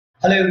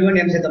Hello everyone,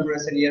 Emcee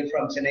Thamizharasan here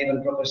from Chennai Event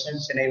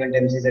Professionals, Chennai Event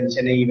Emcees and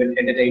Chennai Event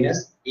Entertainers,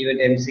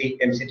 Event MC,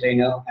 MC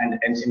Trainer and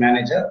MC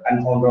Manager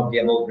and founder of the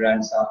above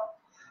brands.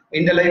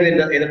 இந்த live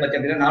இதை பத்தி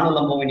அப்படின்னா நானும்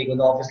லம்போ இன்னைக்கு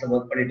வந்து ஆஃபீஸ்ல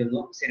work பண்ணிட்டு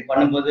இருந்தோம். சரி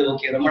பண்ணும்போது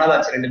ஓகே ரொம்ப நாள்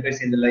ஆச்சு 2 பேர்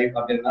சேர்ந்து லைவ்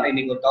அப்படின்னா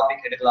இன்னைக்கு ஒரு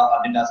டாபிக் எடுக்கலாம்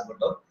அப்படின்னு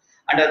ஆசைப்பட்டோம்.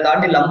 அண்ட் அதை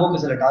தாண்டி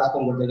லம்போக்கு சில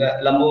டாஸ்க்கும் கொடுத்துருக்கேன்.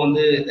 லம்போ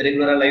வந்து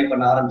ரெகுலரா லைவ்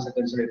பண்ண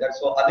ஆரம்பிச்சிருக்குன்னு சொல்லியிருக்காரு.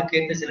 ஸோ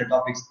அதுக்கேற்ற சில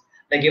டாபிக்ஸ்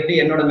லைக்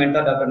எப்படி என்னோட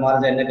மென்டார் டாக்டர்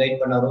மாரஜா என்ன கைட்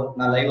பண்ணாரோ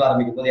நான் லைவ்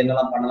ஆரம்பிக்கும் போது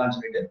என்னெல்லாம் பண்ணலாம்னு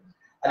சொல்லிட்டு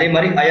அதே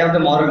மாதிரி I have the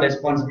moral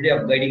responsibility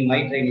of guiding my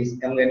trainees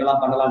அவங்க என்னெல்லாம்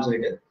பண்ணலாம்னு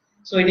சொல்லிட்டு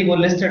ஸோ இன்னைக்கு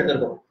ஒரு லிஸ்ட்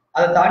எடுத்திருக்கோம்.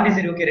 அதை தாண்டி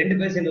சரி ஓகே 2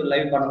 பேர் சேர்ந்து ஒரு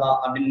லைவ் பண்ணலாம்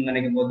அப்படின்னு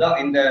நினைக்கும் போது தான்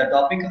இந்த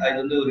டாபிக் இது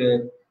வந்து ஒரு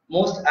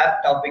மோஸ்ட் ஆப்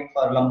டாபிக்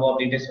ஃபார் லம்போ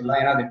அப்படின்ட்டு சொல்லலாம்.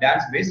 ஏன்னா அது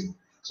டான்ஸ் பேஸ்ட்.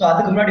 ஸோ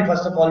அதுக்கு முன்னாடி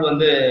ஃபர்ஸ்ட் ஆஃப் ஆல்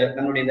வந்து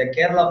நம்மளுடைய இந்த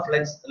கேரளா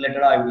ஃபிளக்ஸ்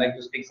ரிலேட்டடா I would like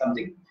to speak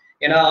something.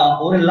 ஏன்னா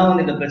ஊரெல்லாம்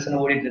வந்து இந்த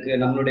பிரச்சனை ஓடிட்டு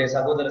இருக்கு. நம்மளுடைய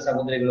சகோதர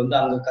சகோதரிகள் வந்து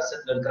அங்க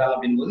கஷ்டத்துல இருக்கிறாங்க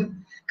அப்படின்போது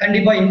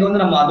கண்டிப்பா இங்க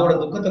வந்து நம்ம அதோட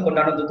துக்கத்தை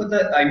கொண்டாட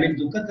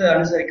துக்கத்தை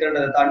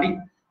அனுசரிக்கிறத தாண்டி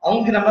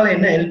அவங்களுக்கு நம்மளால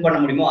என்ன ஹெல்ப் பண்ண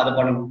முடியுமோ அதை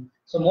பண்ணணும்.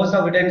 So most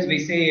of the times we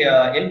say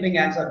helping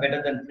hands are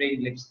better then praying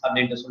lips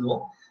அப்படின்ட்டு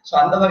சொல்லுவோம். ஸோ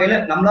அந்த வகையில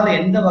நம்மளால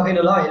எந்த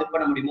வகையில எல்லாம் ஹெல்ப்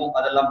பண்ண முடியுமோ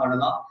அதெல்லாம்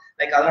பண்ணலாம்.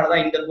 லைக்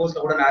அதனாலதான் இந்த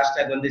போஸ்ட்ல கூட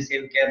ஹேஷ்டாக் வந்து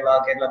சேவ் கேரளா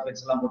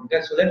ஃபிளக்ஸ் எல்லாம்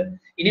போட்டுருக்கேன். ஸோ தட்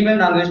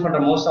இனிமேல் நாங்க யூஸ்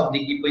பண்ற மோஸ்ட் ஆஃப்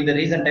தி இப்போ இந்த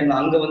ரீசன்ட் டைம்ல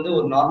அங்க வந்து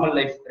ஒரு நார்மல்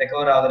லைஃப்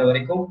ரெக்கவர் ஆகுற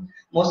வரைக்கும்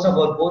most of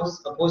our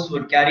post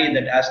would carry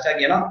that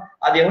hashtag. ஏன்னா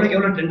அது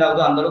எவ்வளவு ட்ரெண்ட்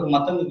ஆகுதோ அந்த அளவுக்கு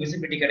மத்தவங்களுக்கு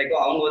விசிபிலிட்டி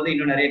கிடைக்கும். அவங்க வந்து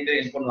இன்னும் நிறைய பேர்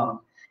ஹெல்ப் பண்ணுவாங்க.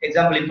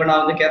 எக்ஸாம்பிள் இப்போ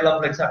நான் வந்து கேரளா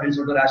ஃபிளக்ஸ் அப்படின்னு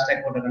சொல்லிட்டு ஒரு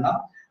ஹேஷ்டாக் போட்டிருக்கேன்னா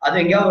அது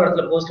எங்கேயாவது ஒரு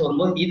இடத்துல போஸ்ட்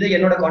வரும்போது இது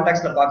என்னோட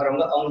கான்டாக்ட்ஸ்ல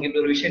பாக்குறவங்க அவங்களுக்கு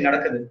இப்படி ஒரு விஷயம்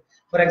நடக்குது.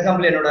 ஃபார்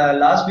எக்ஸாம்பிள் என்னோட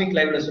லாஸ்ட் வீக்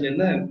லைவ்ல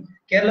சொல்லியிருந்தேன்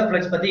கேரளா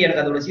ஃபிளக்ஸ் பத்தி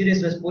எனக்கு அதோட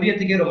சீரியஸ்னஸ்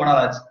புரியத்துக்கே ரொம்ப நாள்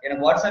ஆச்சு.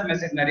 எனக்கு வாட்ஸ்அப்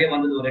மெசேஜ் நிறைய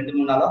வந்தது ஒரு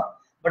 2-3 நாளா.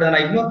 பட் அதை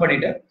நான் இக்னோர்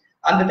பண்ணிட்டேன்.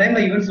 அந்த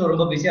டைம்ல ஈவெண்ட்ஸ்ல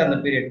ரொம்ப பிஸியா இருந்த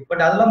பீரியட்.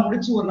 பட் அதெல்லாம்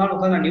முடிச்சு ஒரு நாள்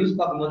உட்காந்து நான் நியூஸ்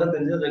பார்க்கும்போது தான்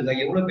தெரிஞ்சது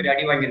எவ்வளவு பெரிய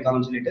அடி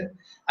வாங்கியிருக்காங்கன்னு சொல்லிட்டு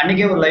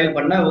அன்னைக்கே ஒரு லைவ்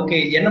பண்ணேன். ஓகே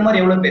என்ன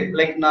மாதிரி எவ்வளவு பேர்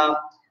லைக் நான்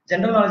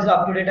ஜென்ரல் நாலேஜ்ல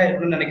அப் டு டேட்டா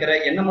இருக்கணும்னு நினைக்கிறேன்.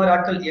 என்ன மாதிரி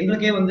ஆட்கள்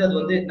எங்களுக்கே வந்து அது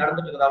வந்து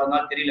நடந்துட்டு இருக்கிற அவ்வளவு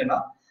நாள் தெரியலன்னா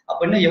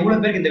அப்ப இன்னும் எவ்வளவு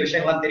பேருக்கு இந்த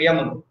விஷயங்கள்லாம்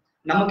தெரியாம இருக்கும்.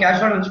 நம்ம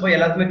கேஷுவலா வச்சு போய்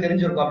எல்லாருக்குமே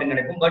தெரிஞ்சிருக்கும் அப்படின்னு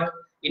நினைப்போம். பட்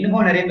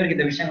இன்னமும் நிறைய பேருக்கு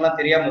இந்த விஷயங்கள்லாம்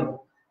தெரியாம இருக்கும்.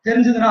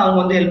 தெரிஞ்சதுன்னா அவங்க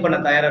வந்து ஹெல்ப் பண்ண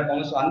தயாரா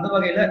இருப்பாங்க. ஸோ அந்த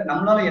வகையில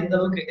நம்மளால எந்த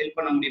அளவுக்கு ஹெல்ப்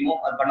பண்ண முடியுமோ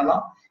அது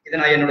பண்ணலாம். இதை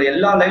நான் என்னோட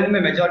எல்லா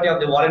லைவ்லுமே மெஜாரிட்டி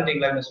ஆஃப் தி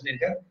வாலண்டியரிங் லைவ்ல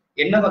சொல்லியிருக்கேன்.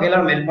 என்ன வகையில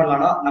நம்ம ஹெல்ப்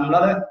பண்ணலாம்னா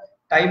நம்மளால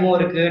டைமும்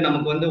இருக்கு,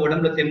 நமக்கு வந்து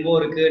உடம்புல தெம்பும்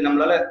இருக்கு,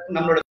 நம்மளால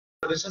நம்மளோட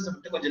பிசினஸ்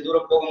விட்டு கொஞ்சம்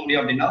தூரம் போக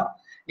முடியும் அப்படின்னா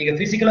நீங்க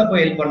பிசிக்கலா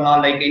போய் ஹெல்ப்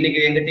பண்ணலாம். லைக் இன்னைக்கு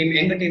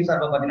எங்க டீம்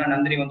சார்பா பாத்தீங்கன்னா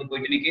நந்தினி வந்து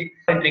போயிட்டு இன்னைக்கு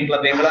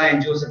கிளப் எங்கெல்லாம்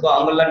என்ஜிஓஸ் இருக்கோ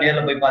அவங்க எல்லாம்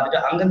நேரில் போய் பார்த்துட்டு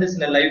அங்கிருந்து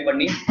சில லைவ்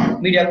பண்ணி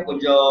மீடியாவுக்கு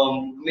கொஞ்சம்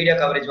மீடியா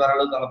கவரேஜ் வர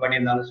அளவுக்கு அவங்க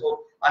பண்ணியிருந்தாங்க. ஸோ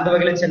அந்த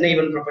வகையில சென்னை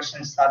ஈவென்ட்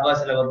ப்ரொஃபஷனல்ஸ் சார்பா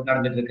சில ஒர்க்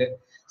நடந்துட்டு இருக்கு.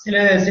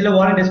 சில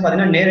வாலண்டியர்ஸ்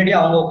பாத்தீங்கன்னா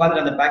நேரடியாக அவங்க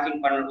உட்காந்து அந்த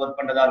பேக்கிங் பண்ண ஒர்க்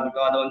பண்றதா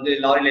இருக்கட்டும், அதை வந்து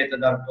லாரியில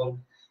ஏற்றதா இருக்கட்டும்,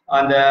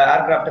 அந்த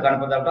ஏர்கிராஃப்ட்டுக்கு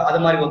அனுப்புறதா இருக்கட்டும்,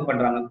 அது மாதிரி ஒர்க்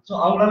பண்றாங்க. ஸோ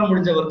அவங்களால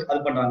முடிஞ்ச ஒர்க்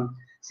அது பண்றாங்க.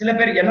 சில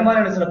பேர் என்ன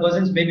மாதிரியான சில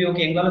பர்சன்ஸ் மேபி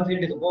ஓகே எங்களால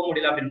ஃபீல்டுக்கு போக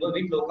முடியல அப்படின்னு போது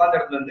வீட்டில் உட்காந்த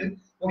இடத்துல இருந்து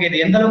ஓகே இது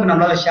எந்த அளவுக்கு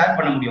நம்மளால ஷேர்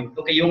பண்ண முடியும்,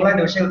 ஓகே இவங்களா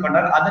இந்த விஷயங்கள்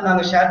பண்றாங்க அதை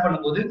நாங்க ஷேர்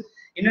பண்ணும்போது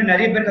இன்னும்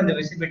நிறைய பேருக்கு அந்த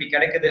விசிபிலிட்டி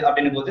கிடைக்குது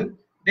அப்படின்னு போது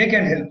தே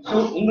கேன் ஹெல்ப். ஸோ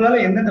உங்களால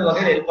எந்தெந்த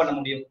வகையில ஹெல்ப் பண்ண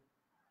முடியும்,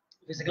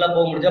 பிசிக்கலா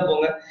போக முடிஞ்சா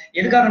போங்க.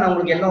 எதுக்காக நான்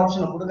உங்களுக்கு எல்லா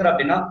ஆப்ஷனும் கொடுக்குறேன்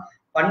அப்படின்னா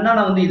பண்ணா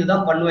நான் வந்து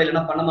இதுதான் பண்ணுவேன்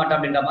இல்லைன்னா பண்ண மாட்டேன்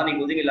அப்படின்ற மாதிரி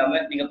நீங்க ஒதுங்க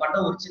இல்லாம நீங்க பண்ற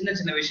ஒரு சின்ன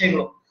சின்ன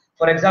விஷயங்களும்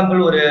ஃபார்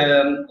எக்ஸாம்பிள்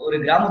ஒரு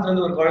கிராமத்துல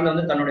இருந்து ஒரு குழந்தை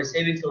வந்து தன்னோட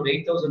சேவிங்ஸ் ஒரு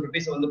 8,000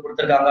 rupees வந்து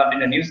கொடுத்துருக்காங்க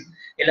அப்படின்ற நியூஸ்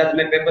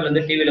எல்லாத்துமே பேப்பர்ல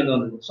இருந்து டிவில இருந்து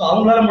வந்தது. ஸோ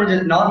அவங்களால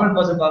முடிஞ்சது நார்மல்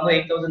பர்சன் பார்க்க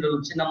 8,000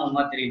 ஒரு சின்ன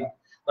அமௌண்ட் தெரியல.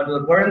 பட்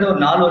ஒரு குழந்தை ஒரு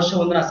 4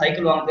 வருஷம் வந்து நான்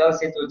சைக்கிள் வாங்குறதுக்காக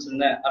சேர்த்து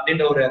வச்சிருந்தேன்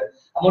அப்படின்ற ஒரு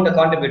அமௌண்ட்டை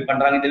கான்ட்ரிபியூட்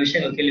பண்றாங்க. இந்த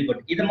விஷயங்கள்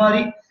கேள்விப்பட்டு இது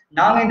மாதிரி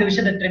நாங்க இந்த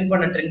விஷயத்தை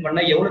ட்ரெண்ட் பண்ண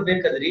எவ்வளவு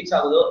பேருக்கு அது ரீச்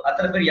ஆகுதோ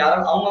அத்தனை பேர்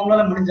யாரும்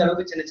அவங்களால முடிஞ்ச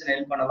அளவுக்கு சின்ன சின்ன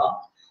ஹெல்ப் பண்ணலாம்.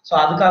 ஸோ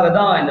அதுக்காக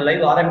தான் இந்த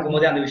லைவ் ஆரம்பிக்கும்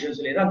போதே அந்த விஷயம்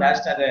சொல்லிடுறோம். அந்த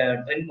ஹேஷ்டாக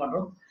ட்ரெண்ட்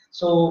பண்றோம்.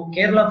 ஸோ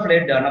கேரளா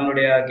ஃபிளட்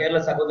நம்மளுடைய கேரள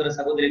சகோதர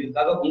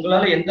சகோதரிகளுக்காக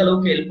உங்களால எந்த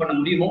அளவுக்கு ஹெல்ப் பண்ண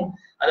முடியுமோ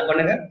அதை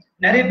பண்ணுங்க.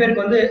 நிறைய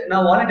பேருக்கு வந்து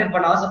நான் வாலண்டியர்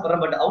பண்ண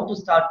ஆசைப்படுறேன் பட் ஹவு டு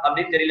ஸ்டார்ட்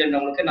அப்படின்னு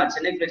தெரியலன்றவங்களுக்கு நான்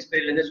சென்னை ஃபிளக்ஸ்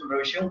பேர்ல இருந்து சொல்ற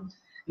விஷயம்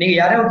நீங்க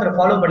யாரையும் ஒருத்தர்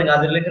ஃபாலோ பண்ணுங்க.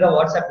 அது ரிலேட்டடா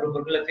வாட்ஸ்அப் குரூப்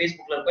இருக்கு, இல்ல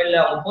ஃபேஸ்புக்ல இருக்கோ, இல்ல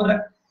அவங்க போடுற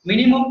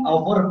மினிமம்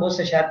அவங்க போடுற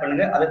போஸ்ட்டை ஷேர்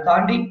பண்ணுங்க. அதை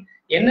தாண்டி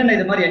என்னென்ன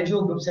இது மாதிரி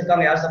என்ஜிஓ குரூப்ஸ்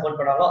இருக்காங்க யார் சப்போர்ட்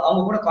பண்ணாங்களோ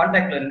அவங்க கூட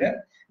கான்டாக்ட்ல இருங்க.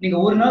 நீங்க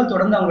ஒரு நாள்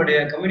தொடர்ந்து அவங்களுடைய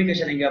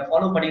கம்யூனிகேஷன் நீங்க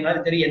ஃபாலோ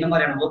பண்ணீங்கனாலும் தெரியும் என்ன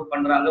மாதிரியான ஒர்க்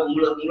பண்றாங்க,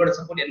 உங்களோட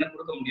சப்போர்ட் என்ன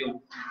கொடுக்க முடியும்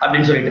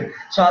அப்படின்னு சொல்லிட்டு.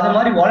 ஸோ அது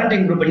மாதிரி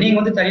வாலண்டியரிங் குரூப் நீங்க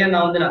வந்து தனியா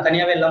நான்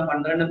தனியாவே எல்லாம்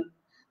பண்றேன்னு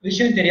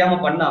விஷயம் தெரியாம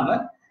பண்ணாம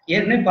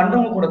ஏற்கனவே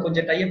பண்றவங்க கூட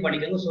கொஞ்சம் டைப்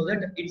பண்ணிக்கோங்க. So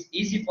that it's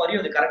easy for you.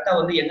 அது கரெக்டா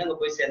வந்து எங்க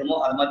போய் சேருமோ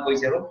அது மாதிரி போய்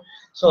சேரும்.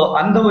 ஸோ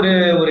அந்த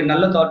ஒரு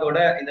நல்ல தாட்டோட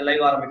இந்த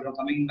லைவ் ஆரம்பிக்கிறோம்.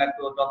 Coming back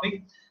to topic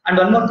and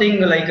one more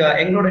thing like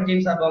எங்களோட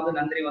டீம் சார்பா வந்து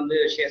நந்தினி வந்து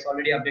ஷேர்ஸ்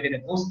ஆல்ரெடி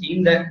அப்டேட் போஸ்ட்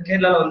இந்த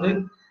கேரளால வந்து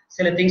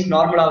சில திங்ஸ்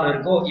நார்மலாக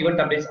இருக்கும், ஈவெண்ட்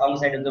அப்டேட்ஸ் அவங்க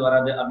சைடு இருந்து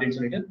வராது அப்படின்னு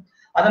சொல்லிட்டு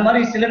அது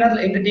மாதிரி சில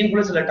நேரத்தில் எங்க டீம்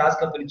கூட சில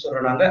டாஸ்கை பிரிச்சு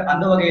சொல்றாங்க.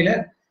 அந்த வகையில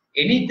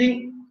எனி திங்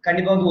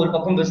கண்டிப்பா வந்து ஒரு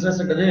பக்கம்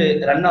பிசினஸ்ன்றது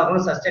ரன்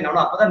ஆகணும், சஸ்டெயின்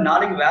ஆகணும். அப்பதான்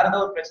நாளைக்கு வேற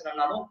ஏதாவது ஒரு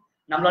பிரச்சனைனாலும்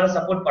நம்மளால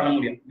சப்போர்ட் பண்ண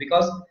முடியும்.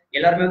 பிகாஸ்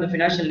எல்லாருமே வந்து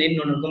ஃபினான்ஷியல்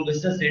நீட்னு ஒன்று இருக்கும்,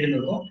 பிசினஸ் நீட்னு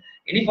இருக்கும்.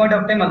 எனி பாயிண்ட்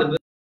ஆஃப் டைம் அந்த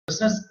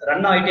பிசினஸ்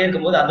ரன் ஆகிட்டே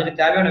இருக்கும்போது அதுக்கு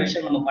தேவையான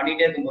விஷயம் நம்ம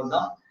பண்ணிட்டே இருக்கும்போது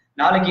தான்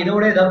நாளைக்கு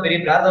இதோட ஏதாவது பெரிய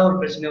வேற ஏதாவது ஒரு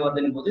பிரச்சனை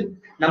வருதுன்னு போது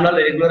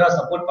நம்மளால ரெகுலரா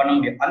சப்போர்ட் பண்ண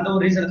முடியும். அந்த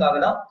ஒரு ரீசனுக்காக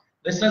தான்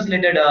பிசினஸ்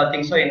ரிலேட்டட்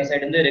திங்ஸோ எங்க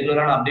சைடு இருந்து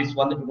ரெகுலரான அப்டேட்ஸ்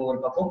வந்துட்டு இருக்கும் ஒரு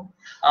பக்கம்.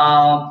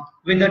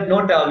 With that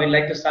note will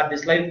like to start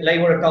this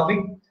லைவோட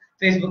topic.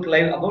 Facebook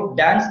live about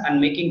dance and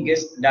making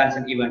guest dance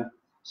and event.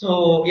 So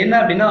என்ன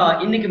அப்படின்னா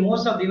இன்னைக்கு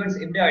மோஸ்ட் ஆஃப் ஈவெண்ட்ஸ்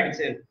எப்படி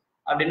ஆயிடுச்சு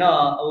அப்படின்னா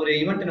ஒரு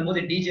ஈவெண்ட்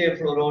போது டிஜே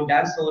ஃப்ளோரோ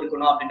டான்ஸ் ஷோ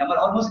இருக்கணும் அப்படின்ற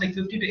மாதிரி almost like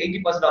 50 to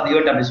 80% of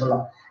event அப்படி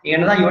சொல்லலாம்.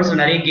 என்னதான் ஈவெண்ட்ஸ்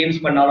நிறைய கேம்ஸ்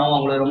பண்ணாலும்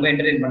அவங்களை ரொம்ப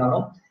என்டர்டெயின்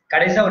பண்ணாலும்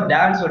கடைசியா ஒரு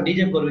டான்ஸ் ஒரு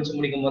டிஜே ஃப்ளோர் வச்சு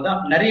முடிக்கும் போது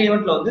தான் நிறைய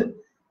ஈவெண்ட்ல வந்து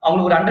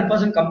அவங்களுக்கு ஒரு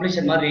 100%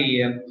 கம்ப்ளீஷன் மாதிரி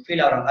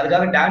ஃபீல் ஆகிறாங்க.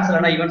 அதுக்காக டான்ஸ்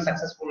இல்லைனா ஈவெண்ட்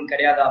சக்சஸ்ஃபுல்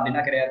கிடையாது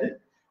அப்படின்னா கிடையாது.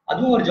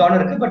 அதுவும் ஒரு ஜானர்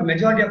இருக்கு. But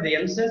majority of the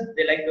youngsters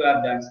they like to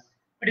have dance.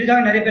 But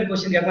இதுக்காக நிறைய பேர்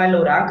கொஸ்டின் கேட்கலாம், இல்லை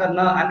ஒரு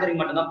ஆங்கர்னா ஆங்கரிங்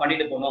மட்டும் தான்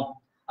பண்ணிட்டு போகணும்,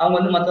 அவங்க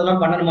வந்து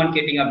மற்றதெல்லாம் பண்ணணுமான்னு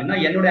கேட்டீங்க அப்படின்னா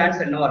என்னோட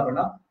ஆன்சர் என்னவா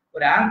இருக்குன்னா,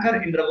 ஒரு ஆங்கர்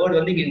என்ற வேர்டு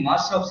வந்து இங்க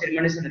மாஸ்டர் ஆஃப்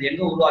செரிமனிஸ்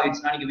எங்க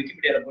உருவாகிச்சுன்னா நீங்க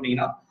விக்கிபீடியால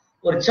போனீங்கன்னா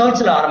ஒரு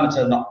சர்ச்சில்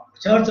ஆரம்பிச்சதுதான்.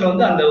 சர்ச்சில்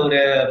வந்து அந்த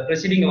ஒரு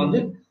ப்ரெசிடிங்க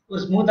வந்து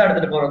ஒரு ஸ்மூத்தா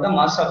எடுத்துட்டு போறது தான்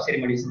மாஸ்டர் ஆஃப்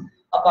செரிமனிஸ்.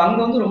 அப்ப அங்க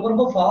வந்து ரொம்ப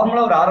ரொம்ப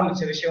ஃபார்முலா ஒரு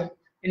ஆரம்பிச்ச விஷயம்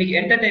இன்னைக்கு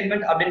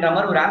என்டர்டைன்மெண்ட் அப்படின்ற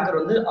மாதிரி ஒரு ஆங்கர்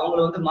வந்து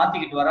அவங்களை வந்து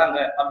மாத்திக்கிட்டு வராங்க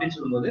அப்படின்னு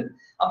சொல்லும்போது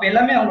அப்ப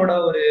எல்லாமே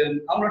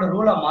அவங்களோட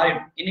ரோலா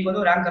மாறிடும். இன்னைக்கு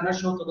வந்து ஒரு ஆங்கர்னா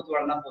ஷோ தொகுத்து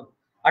வளர்ந்தா போதும்.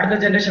 அடுத்த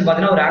ஜென்ரேஷன்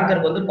பாத்தீங்கன்னா ஒரு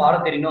ஆங்கருக்கு வந்து பாட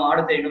தெரியணும், ஆட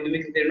தெரியணும்,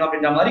 மிமிக் தெரியணும்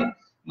அப்படின்ற மாதிரி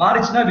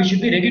மாறிச்சுன்னா we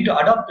should be ready to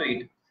adapt to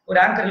it. ஒரு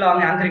ஆங்கர்ல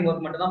அவங்க ஆங்கரிங்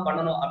ஒர்க் மட்டும் தான்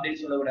பண்ணணும் அப்படின்னு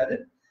சொல்லக்கூடாது.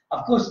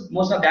 Of course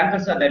most of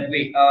anchors R that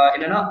way.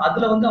 என்னன்னா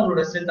அதுல வந்து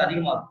அவங்களோட ஸ்ட்ரென்த்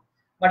அதிகமா இருக்கும்.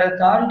 பட் அதை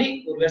தாண்டி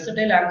ஒரு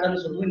வெர்சடைல்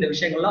ஆங்கர்னு சொல்லுவோம். இந்த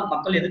விஷயங்கள்லாம்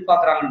மக்கள்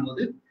எதிர்பார்க்கறாங்கன்னு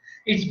போது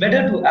it's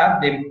better to have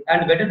them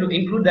and better to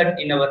include that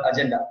in our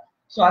agenda.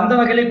 So அந்த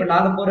வகையில இப்ப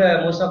நாங்க போற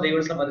மோஸ்ட் ஆஃப் த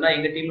ஈவெண்ட்ஸ்ல பாத்தீங்கன்னா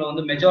எங்க டீம்ல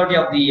வந்து majority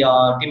of the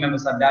team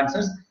members are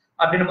dancers.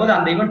 அப்படின்னும் போது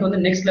அந்த ஈவெண்ட் வந்து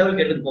நெக்ஸ்ட்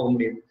லெவலுக்கு எடுத்துட்டு போக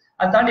முடியும்.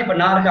 அதை தாண்டி இப்ப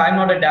நான் I'm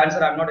not a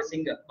dancer, I'm not a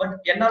singer, but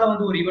என்னால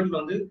வந்து ஒரு ஈவெண்ட்ல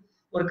வந்து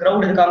ஒரு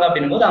கிரௌட் இருக்காங்க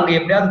அப்படின்னும் போது அங்க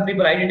எப்படியாவது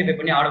பீப்புள் ஐடென்டிஃபை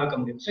பண்ணி ஆட வைக்க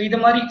முடியும். ஸோ இது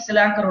மாதிரி சில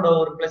ஆங்கரோட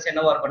ஒரு பிளஸ்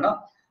என்னவா இருக்கும்னா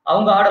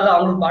அவங்க ஆடல,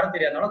 அவங்களுக்கு பாட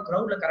தெரியாதனால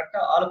கிரௌட்ல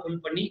கரெக்டா ஆளை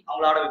புல் பண்ணி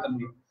அவங்கள ஆட வைக்க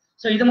முடியும்.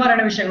 ஸோ இது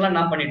மாதிரியான விஷயங்கள்லாம்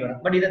நான் பண்ணிட்டு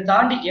வரேன். பட் இதை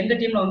தாண்டி எங்க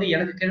டீம்ல வந்து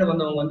எனக்கு கீழே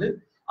வந்தவங்க வந்து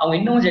அவங்க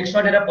இன்னும் கொஞ்சம்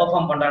எக்ஸ்ட்ராடனரியா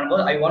பெர்ஃபார்ம் பண்றாங்க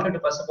போது I wanted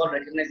to first of all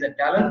recognise that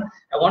talent.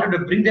 I wanted to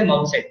bring them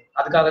out side.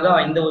 அதுக்காக தான்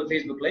இந்த ஒரு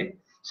ஃபேஸ்புக் லைவ்.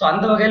 ஸோ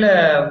அந்த வகையில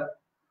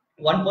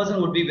one person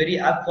would be very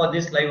apt for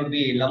this live would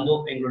be Lambo,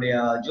 எங்களுடைய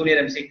junior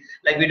MC.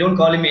 Like we don't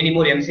call him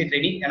anymore MC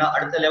trainee. ஏன்னா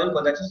அடுத்த லெவலுக்கு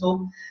வந்தாச்சு. So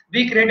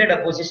we created a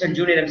position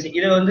junior MC.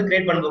 இதை வந்து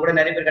create பண்ணும்போது கூட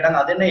நிறைய பேர் கேட்டாங்க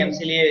அது என்ன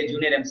எம்சிலேயே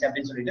ஜூனியர் MC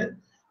அப்படின்னு சொல்லிட்டு.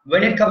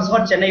 when it comes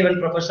for Chennai event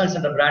professionals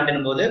என்ற brand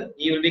என்னும்போது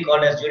he will be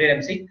called as junior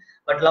MC.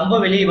 But லம்போ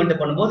வெளியே ஈவெண்ட்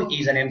பண்ணும்போது he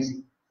is an MC.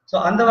 So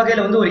அந்த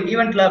வகையில வந்து ஒரு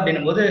ஈவெண்ட்ல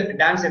அப்படின்னும் போது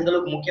டான்ஸ் எந்த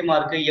அளவுக்கு முக்கியமா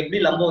இருக்கு, எப்படி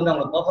லம்போ வந்து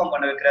அவங்க பெர்ஃபார்ம்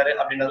பண்ண வைக்கிறாரு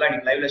அப்படின்றதெல்லாம்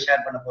இன்னைக்கு லைவ்ல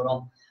ஷேர் பண்ண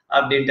போறோம்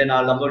அப்படின்ட்டு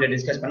நான் லம்போட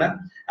டிஸ்கஸ் பண்ணேன்.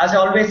 ஆஸ்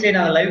ஆல்வேஸ்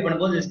நாங்கள் லைவ்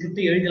பண்ணும்போது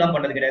ஸ்கிரிப்ட் எழுதிலாம்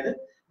பண்ணது கிடையாது.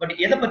 பட்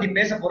எதை பத்தி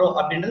பேச போறோம்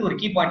அப்படின்றது ஒரு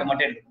கீ பாயிண்ட்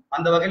மட்டும் எடுக்கும்.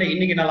 அந்த வகையில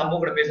இன்னைக்கு நான் லம்போ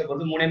கூட பேச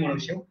போறது மூணு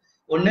விஷயம்.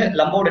 ஒன்னு,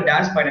 லம்போட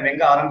டான்ஸ் பயணம்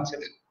எங்க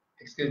ஆரம்பிச்சது,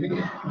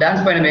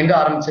 டான்ஸ் பயணம் எங்க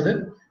ஆரம்பிச்சது.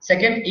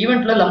 செகண்ட்,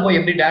 ஈவெண்ட்ல லம்போ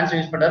எப்படி டான்ஸ்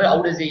யூஸ் பண்றாரு,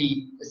 how does he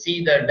see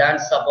the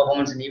dance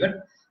performance in event.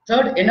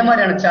 Third, என்ன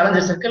மாதிரியான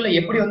சேலஞ்சஸ் இருக்கு, இல்லை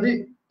எப்படி வந்து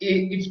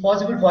it's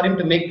possible for him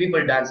to make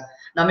people dance.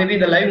 நான் மேபி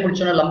இந்த லைவ்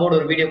முடிச்சோன்னா லம்போட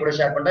ஒரு வீடியோ கூட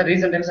ஷேர் பண்றேன்.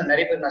 ரீசெண்ட் டைம்ஸ்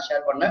நிறைய பேர் நான்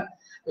ஷேர் பண்ணேன்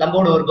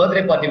லம்போட ஒரு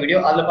பர்த்டே பார்ட்டி வீடியோ.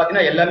 அதுல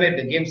பாத்தீங்கன்னா எல்லாமே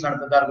இருக்கு. கேம்ஸ்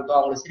நடத்துறதா இருக்கட்டும்,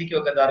 அவங்களை சிரிக்க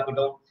வைக்கிறதா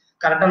இருக்கட்டும்,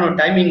 கரெக்டான ஒரு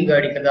டைமிங்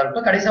அடிக்கிறதா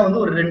இருக்கட்டும், கடைசியா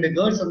வந்து ஒரு 2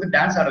 கேர்ள்ஸ் வந்து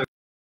டான்ஸ் ஆட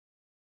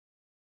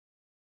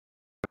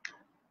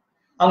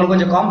அவங்களுக்கு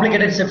கொஞ்சம்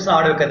காம்ப்ளிகேட்டட் ஸ்டெப்ஸ்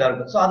ஆட வைக்கிறதா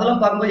இருக்கும். ஸோ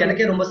அதெல்லாம் பார்க்கும்போது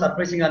எனக்கே ரொம்ப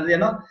சர்ப்ரைசிங்கா இருந்தது.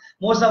 ஏன்னா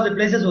மோஸ்ட் ஆஃப் தி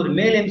பிளேசஸ் ஒரு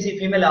மேல் எம்சி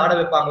ஃபீமேல் ஆட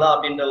வைப்பாங்களா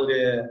அப்படின்ற ஒரு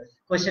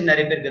கொஸ்டின்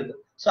நிறைய பேருக்கு இருக்கு.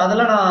 ஸோ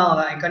அதெல்லாம்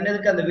நான்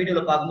கண்ணெதுக்கு அந்த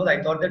வீடியோல பார்க்கும்போது I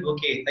thought that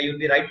okay I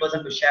would be right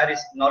person to share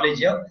is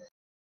knowledge.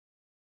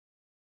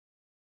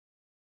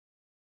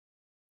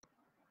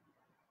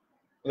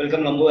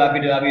 Welcome லம்போ, happy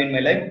to have you in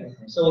my life.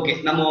 So okay,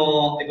 நம்ம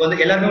இப்போ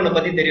வந்து எல்லாருமே உன்னை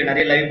பத்தி தெரியும்,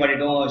 நிறைய லைவ்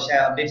பண்ணிட்டோம்,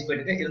 அப்டேட்ஸ்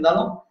போயிட்டு.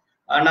 இருந்தாலும்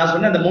நான்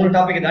சொன்ன அந்த 3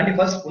 டாபிக் தாண்டி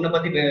ஃபர்ஸ்ட் உன்னை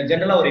பத்தி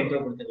ஜென்ரலா ஒரு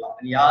இன்ட்ரோ கொடுத்துக்கலாம்.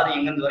 யாரு,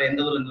 எங்க இருந்து வர,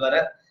 எந்த ஊர்ல இருந்து வர,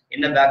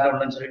 என்ன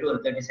பேக்ரவுண்ட்னு சொல்லிட்டு ஒரு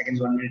 30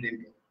 seconds 1 minute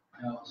இருக்கு.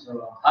 So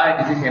hi,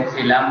 this is MC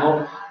Lambo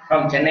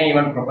from Chennai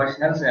event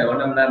professionals. One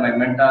of my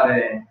mentor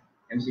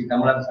Emcee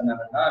Thamizharasan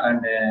Karunakaran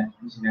and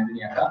Emcee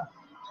Nandini.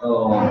 So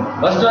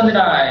first வந்து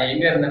நான்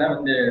எங்க இருந்தேன்னா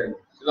வந்து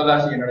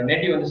சிவகாசி, என்னோட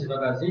நேட்டிவ் வந்து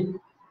சிவகாசி.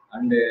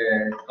 அண்ட்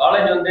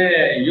காலேஜ் வந்து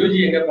யூஜி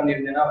எங்க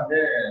பண்ணியிருந்தேன்னா வந்து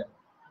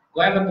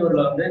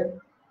கோயம்புத்தூர்ல வந்து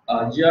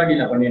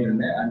ஜிஆர்டில பண்ணிட்டு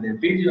இருந்தேன். அண்ட்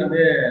பிஜி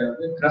வந்து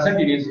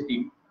கிரசன்ட் யூனிவர்சிட்டி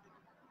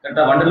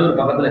கரெக்டா வண்டலூர்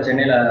பக்கத்துல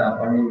சென்னையில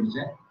பண்ணி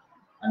முடிச்சேன்.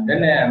 அண்ட்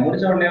தென்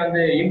முடிச்ச உடனே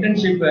வந்து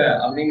இன்டர்ன்ஷிப்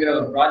அப்படிங்கிற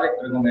ஒரு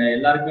ப்ராஜெக்ட் இருக்குங்க.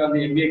 எல்லாருக்குமே வந்து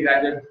எம்பிஏ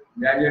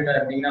கிராஜுவேட்டா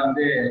இருந்தீங்கன்னா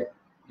வந்து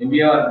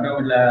எம்பிஏவா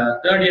இருக்கட்டும், இல்லை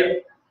தேர்ட்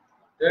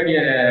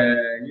இயர்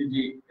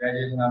யூஜி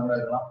கிராஜுவேஷன் கூட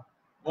இருக்கலாம்,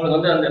 உங்களுக்கு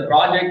வந்து அந்த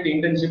ப்ராஜெக்ட்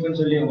இன்டர்ன்ஷிப்னு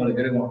சொல்லி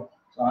உங்களுக்கு இருக்கும்.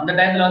 ஸோ அந்த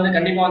டைம்ல வந்து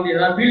கண்டிப்பா வந்து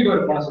ஏதாவது ஃபீல்டு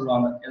ஒர்க் பண்ண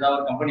சொல்லுவாங்க. ஏதாவது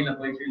ஒரு கம்பெனில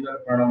போய் ஃபீல்டு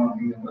ஒர்க் பண்ணணும்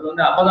அப்படிங்கும்போது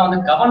வந்து அப்பதான்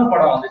வந்து கவன்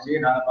படம் வந்துச்சு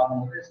நாங்கள்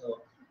பார்க்கும்போது. ஸோ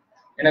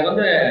எனக்கு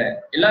வந்து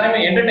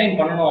எல்லாருமே என்டர்டெயின்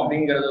பண்ணணும்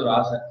அப்படிங்கிறது ஒரு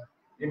ஆசை.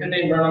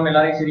 என்டர்டெயின் பண்ணணும்,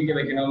 எல்லாரையும் சிரிக்க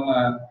வைக்கணும்.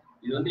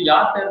 இது வந்து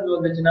யார்கிட்ட இருந்து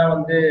வந்துச்சுன்னா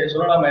வந்து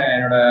சொல்லலாம்,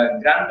 என்னோட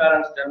கிராண்ட்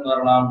பேரண்ட்ஸ்ல இருந்து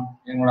வரலாம்,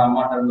 எங்களோட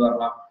அம்மாட்ட இருந்து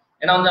வரலாம்.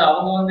 ஏன்னா வந்து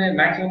அவங்க வந்து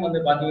மேக்சிமம் வந்து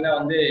பாத்தீங்கன்னா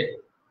வந்து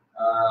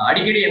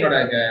அடிக்கடி என்னோட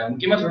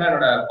முக்கியமா சொன்னா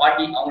என்னோட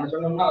பாட்டி அவங்க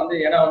சொன்னோம்னா வந்து,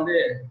 ஏன்னா வந்து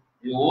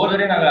இது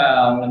ஒவ்வொருத்தரையும் நாங்க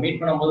அவங்களை மீட்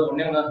பண்ணும்போது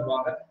ஒன்னே தான்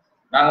சொல்லுவாங்க,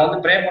 நாங்க வந்து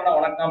ப்ரே பண்ணா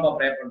உனக்கு தான்ப்பா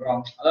ப்ரே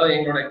பண்றோம். அதாவது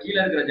எங்களோட கீழே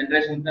இருக்கிற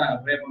ஜென்ரேஷனுக்கு நாங்க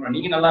ப்ரே பண்றோம்,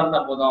 நீங்க நல்லா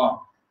இருந்தா போதும்,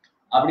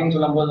 அப்படின்னு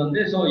சொல்லும் போது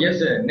வந்து ஸோ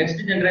எஸ்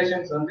நெக்ஸ்ட்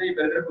ஜென்ரேஷன்ஸ் வந்து இப்ப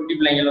இருக்கிற குட்டி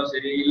பிள்ளைங்களும்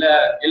சரி இல்ல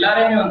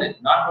எல்லாரையுமே வந்து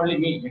நாட் ஒன்லி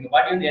மீ எங்க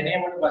பாட்டி வந்து என்னைய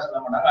மட்டும்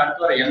சொல்ல மாட்டாங்க,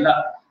 அடுத்து வர எல்லா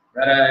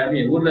வேற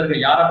எப்படி ஊர்ல இருக்கிற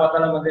யாரை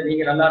பார்த்தாலும் வந்து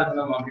நீங்க நல்லா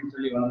இருக்கணும் அப்படின்னு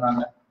சொல்லி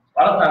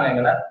வளர்த்தாங்க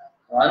எங்களை.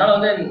 அதனால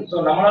வந்து ஸோ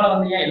நம்மளால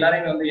வந்து ஏன்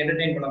எல்லாரையும் வந்து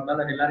என்டர்டெயின்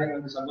பண்ணக்கூடாது, எல்லாரையும்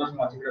வந்து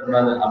சந்தோஷமா வச்சுக்கிட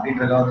கூடாது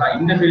அப்படின்றத தான்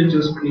இந்த ஃபீல்ட்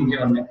சூஸ் பண்ணி இங்கே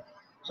வந்தேன்.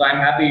 So I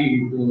am happy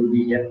to be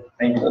here.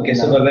 Thank you. Okay,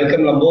 super.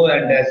 Welcome லம்போ.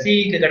 And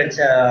சிக்கு கிடைச்ச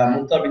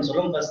முத்து அப்படின்னு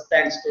சொல்லுவோம். First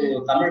thanks to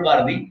Tamil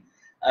Bharathi,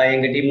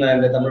 எங்க டீம்ல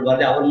இந்த தமிழ்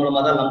பாரதி, அவர்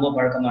மூலமா தான் லம்போ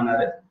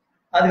பழக்கமானாரு.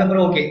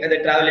 அதுக்கப்புறம் ஓகே இந்த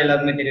டிராவல்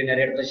எல்லாருமே தெரியும்,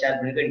 நிறைய இடத்துல ஷேர்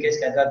பண்ணிட்டு இன்கேஸ்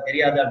யாருக்காவது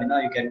தெரியாது அப்படின்னா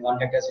you can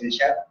contact as in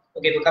share.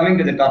 Okay, இப்போ coming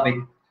to the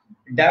topic,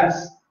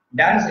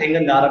 dance எங்க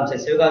இருந்து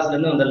ஆரம்பிச்சேன்? சிவகாசில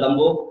இருந்து வந்த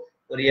லம்போ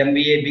ஒரு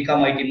எம்பிஏ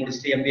பிகாம் ஐடி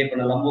முடிச்சுட்டு எம்பிஏ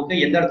பண்ண லம்போக்கு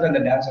எந்த இடத்துல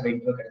அந்த டான்ஸோட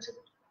இன்ட்ரோ கிடைச்சது?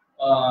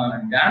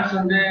 டான்ஸ்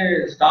வந்து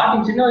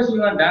ஸ்டார்டிங் சின்ன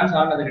வயசுல நான் டான்ஸ்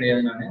ஆடினது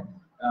கிடையாது. நான்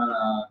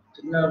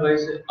சின்ன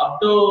வயசு up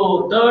to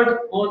third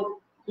fourth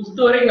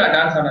fifth வரைக்கும் நான்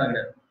டான்ஸ் ஆனது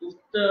கிடையாது.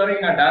 ஃபிஃப்த்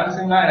வரைக்கும் நான்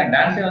டான்ஸுன்னா எனக்கு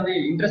டான்ஸே வந்து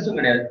இன்ட்ரெஸ்டும்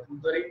கிடையாது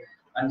ஃபிஃப்த் வரைக்கும்.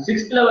 அண்ட்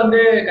சிக்ஸ்த்ல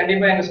வந்து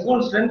கண்டிப்பா எங்க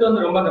ஸ்கூல் ஸ்ட்ரென்த்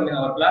வந்து ரொம்ப கம்மி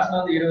தான், ஒரு கிளாஸ்ல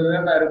வந்து 20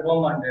 பேர் தான்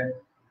இருப்போம். அண்ட்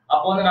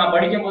அப்போ வந்து நான்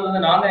படிக்கும் போது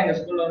வந்து நான் தான் எங்க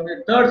ஸ்கூல்ல வந்து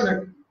தேர்ட்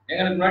செட்,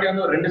 எங்களுக்கு முன்னாடி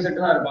வந்து ஒரு 2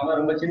 செட்டு தான் இருப்பாங்க.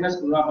 ரொம்ப சின்ன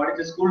ஸ்கூல். நான்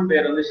படிச்ச ஸ்கூல்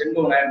பேர் வந்து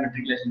செண்பக நாயர்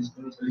மெட்ரிகுலேஷன்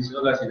ஸ்கூல்னு சொல்லி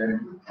சிவகாசியில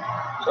இருக்கு.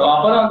 ஸோ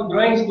அப்பதான் வந்து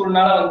க்ரோயிங்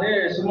ஸ்கூல்னால வந்து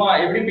சும்மா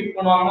எப்படி பிக்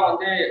பண்ணுவாங்கன்னா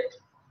வந்து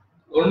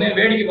ஒண்ணு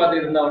வேடிக்கை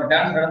பார்த்துட்டு இருந்தா, ஒரு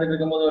டான்ஸ் நடந்துட்டு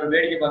இருக்கும்போது ஒரு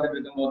வேடிக்கை பார்த்துட்டு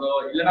இருக்கும் போதோ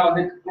இல்லைன்னா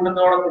வந்து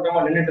கூட்டத்தோட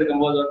கூட்டமா நின்றுட்டு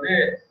இருக்கும் போது வந்து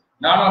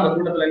நானும் அந்த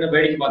கூட்டத்துல இருந்து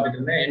வேடிக்கை பார்த்துட்டு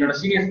இருந்தேன். என்னோட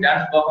சீனியர்ஸ்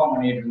டான்ஸ் பர்ஃபார்ம்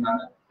பண்ணிட்டு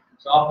இருந்தாங்க.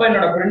 ஸோ அப்ப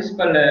என்னோட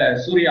பிரின்சிபல்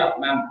சூர்யா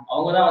மேம்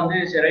அவங்கதான் வந்து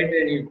சரி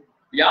ரைட்டு நீ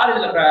யார்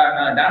இதுல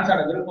டான்ஸ்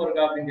ஆட விருப்பம்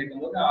இருக்கா அப்படின்னு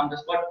கேட்கும்போது அந்த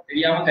ஸ்பாட்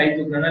தெரியாம கை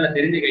தூக்குறேன்னா இல்ல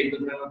தெரிஞ்சு கை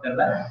தூக்குறேன்னு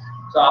தெரியல.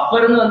 ஸோ அப்ப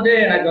இருந்து வந்து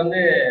எனக்கு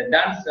வந்து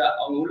டான்ஸ்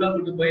அவங்க உள்ள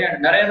கூட்டு போய்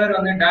நிறைய பேர்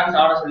வந்து டான்ஸ்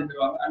ஆட சொல்லி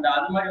தருவாங்க. அண்ட்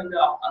அது மாதிரி வந்து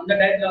அந்த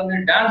டைத்துல வந்து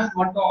டான்ஸ்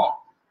மட்டும்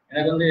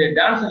எனக்கு வந்து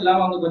டான்ஸ்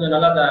இல்லாம வந்து கொஞ்சம்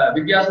நல்லா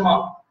வித்தியாசமா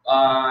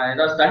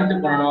ஏதாவது ஸ்டண்ட்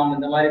பண்ணணும்,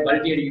 இந்த மாதிரி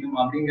பல்ட்டி அடிக்கணும்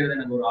அப்படிங்கிறது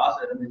எனக்கு ஒரு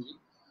ஆசை இருந்துச்சு.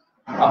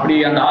 அப்படி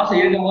அந்த ஆசை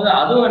இருக்கும்போது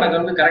அதுவும் எனக்கு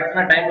வந்து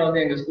கரெக்டான டைம்ல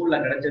வந்து எங்க ஸ்கூல்ல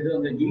கிடைச்சது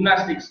வந்து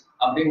ஜிம்னாஸ்டிக்ஸ்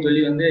அப்படின்னு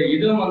சொல்லி வந்து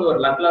இதுவும் வந்து ஒரு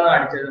லக்ல தான்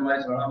அடிச்சது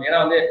மாதிரி சொல்லலாம். ஏன்னா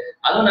வந்து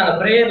அதுவும் நாங்க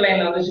ப்ரேயர்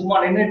லைன்ல வந்து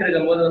சும்மா நின்றுட்டு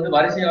இருக்கும் போது வந்து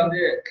வரிசையா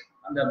வந்து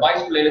அந்த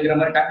பாய்ஸ் குள்ள இழுக்கிற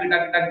மாதிரி டக்கு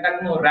டக்கு டக்கு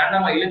டக்குன்னு ஒரு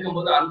ரேண்டமா இழுக்கும்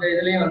போது அந்த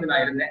இதுலயும் வந்து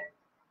நான் இருந்தேன்.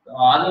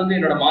 அது வந்து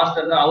என்னோட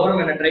மாஸ்டர் தான்,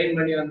 அவரும் என்ன ட்ரெயின்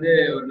பண்ணி வந்து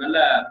ஒரு நல்ல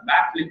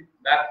back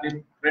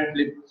flip front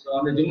flip. So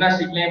அந்த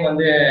ஜிம்னாஸ்டிக்லயும்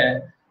வந்து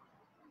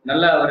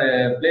நல்ல ஒரு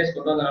பிளேஸ்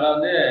கொண்டு வந்ததுனால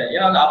வந்து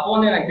ஏன்னா வந்து அப்போ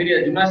வந்து எனக்கு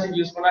தெரியாது ஜிம்னாஸ்டிக்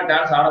யூஸ் பண்ணா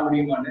டான்ஸ் ஆட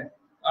முடியுமான்னு.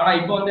 ஆனா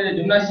இப்போ வந்து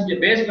ஜிம்னாஸ்டிக்கை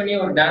பேஸ் பண்ணி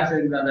ஒரு டான்ஸ்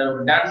இருக்குது. அந்த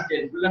ஒரு dance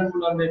style full and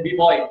full வந்து பி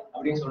பாய்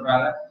அப்படின்னு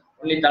சொல்றாங்க.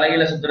 ஒன்லி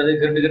தலைகீழ சுத்துறது,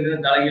 கிட்டு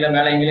தலைகீழ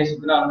மேல எங்கேயும்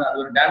சுத்தினா வந்து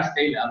அது ஒரு டான்ஸ்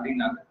ஸ்டைல்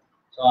அப்படின்னாங்க.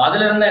 ஸோ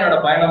அதுல இருந்து என்னோட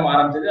பயணம்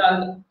ஆரம்பிச்சது.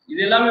 அது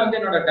இது எல்லாமே வந்து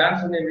என்னோட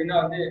டான்ஸ் வந்து எப்படின்னா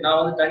வந்து நான்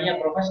வந்து தனியா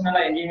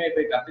ப்ரொஃபஷனலா எங்கேயுமே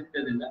போய்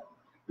கத்துக்கிட்டது இல்லை.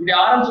 இப்படி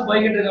ஆரம்பிச்சு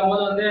போய்கிட்டு இருக்கும்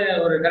போது வந்து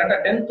ஒரு கரெக்டா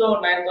 10th or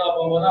 9th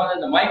போகும்போது தான் வந்து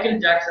இந்த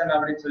மைக்கேல் ஜாக்சன்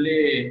அப்படின்னு சொல்லி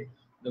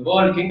இந்த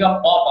வேர்ல்ட் கிங்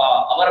ஆஃப் பாப்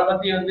அவரை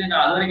பத்தி வந்து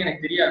நான் அது வரைக்கும்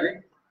எனக்கு தெரியாது.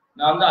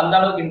 நான் வந்து அந்த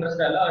அளவுக்கு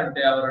இன்ட்ரெஸ்டா இல்லை.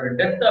 அவரோட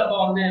டெத் அப்போ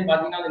வந்து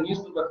பாத்தீங்கன்னா அந்த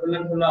நியூஸ் பேப்பர் ஃபுல்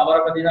அண்ட் ஃபுல்லா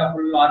அவரை பத்தி தான்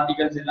ஃபுல்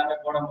ஆர்டிகல்ஸ் எல்லாமே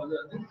போடும்போது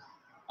வந்து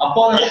அப்போ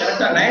வந்து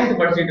கரெக்டா 9th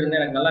படிச்சுட்டு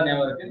இருந்தேன். எனக்கு நல்லா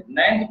ஞாபகம் இருக்கு.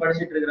 9th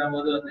படிச்சுட்டு இருக்கிற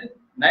போது வந்து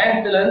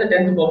 9th இருந்து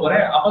 10th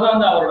போறேன். அப்பதான்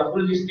வந்து அவரோட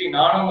ஃபுல் ஹிஸ்டரி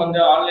நானும்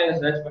வந்து ஆன்லைன்ல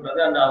சர்ச் பண்றது,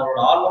 அந்த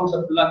அவரோட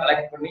ஆல்பம்ஸை ஃபுல்லா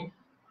கலெக்ட் பண்ணி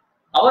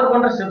அவர்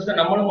பண்ற ஸ்டெப்ஸை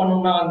நம்மளும்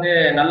பண்ணோம்னா வந்து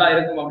நல்லா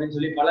இருக்கும் அப்படின்னு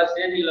சொல்லி பல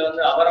ஸ்டேஜ்ல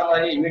வந்து அவரை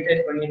மாதிரி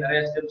இமிட்டேட் பண்ணி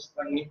நிறைய ஸ்டெப்ஸ்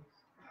பண்ணி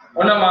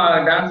நம்ம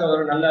டான்ஸ்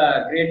ஒரு நல்ல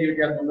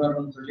கிரியேட்டிவிட்டியா கொண்டு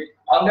வரணும்னு சொல்லி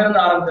அங்கிருந்து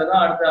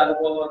ஆரம்பிச்சதான். அடுத்து அது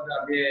போக வந்து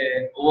அப்படியே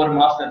ஒவ்வொரு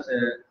மாஸ்டர்ஸ்,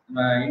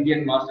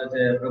 இந்தியன் மாஸ்டர்ஸ்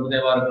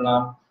பிரபுதேவா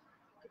இருக்கலாம்,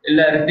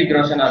 இல்ல ரித்திக்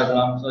ரோஷனா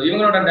இருக்கலாம். ஸோ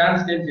இவங்களோட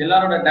டான்ஸ் ஸ்டைல்ஸ்,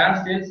 எல்லாரோட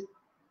டான்ஸ் ஸ்டைல்ஸ்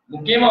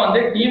முக்கியமா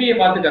வந்து டிவியை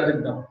பார்த்து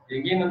கத்துக்கிட்டோம்.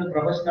 எங்கேயும் வந்து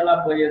ப்ரொஃபஷனலா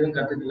போய் எதுவும்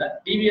கத்துக்கல.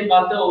 டிவியை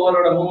பார்த்து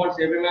ஒவ்வொருட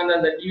மூவ்மெண்ட்ஸ் எப்பயுமே வந்து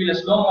அந்த டிவியில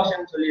ஸ்லோ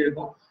மோஷன் சொல்லி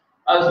இருக்கும்.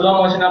 அது ஸ்லோ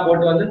மோஷனா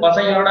போட்டு வந்து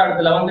பசங்களோட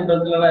அடுத்த 11th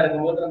 12th எல்லாம்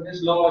இருக்கும்போது வந்து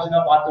ஸ்லோ மோஷனா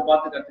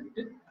பார்த்து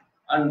கத்துக்கிட்டு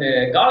அண்ட்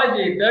காலேஜ்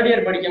 3rd year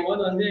படிக்கும்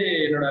போது வந்து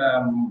என்னோட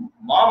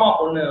மாமா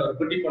பொண்ணு ஒரு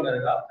குட்டி பொண்ணு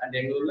இருக்கா அண்ட்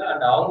எங்க ஊர்ல.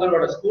 அண்ட்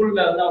அவங்களோட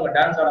ஸ்கூல்ல வந்து அவங்க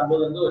டான்ஸ்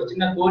ஆடும்போது வந்து ஒரு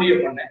சின்ன கோரியோ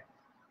பண்ணேன்.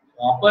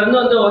 அப்ப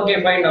இருந்து வந்து ஓகே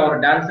ஃபைன் நான் ஒரு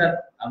டான்சர்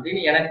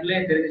அப்படின்னு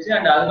எனக்குள்ளே தெரிஞ்சிச்சு.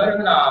 அண்ட் அது மாதிரி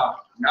வந்து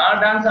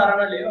நான் டான்ஸ்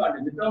ஆடணும் இல்லையோ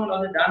அண்ட் மித்தவங்களை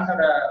வந்து டான்ஸ்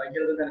ஆட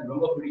வைக்கிறது எனக்கு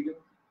ரொம்ப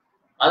பிடிக்கும்.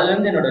 அதுல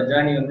இருந்து என்னோட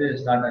ஜேர்னி வந்து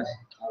ஸ்டார்ட் ஆச்சு.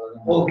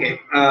 ஓகே,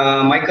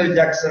 மைக்கேல்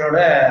ஜாக்சனோட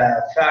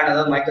ஃபேன்,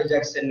 அதாவது மைக்கேல்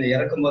ஜாக்சன்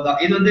இறக்கும்போது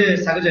தான் இது வந்து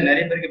சகஜம்.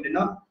 நிறைய பேருக்கு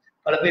எப்படின்னா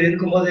பல பேர்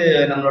இருக்கும்போது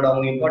நம்மளோட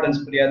அவங்க இம்பார்ட்டன்ஸ்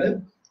புரியாது.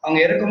 அவங்க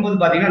இறக்கும்போது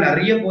பாத்தீங்கன்னா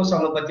நிறைய போஸ்ட்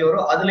அவங்க பத்தி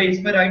வரும், அதுல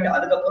இன்ஸ்பயர் ஆயிட்டு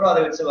அதுக்கப்புறம்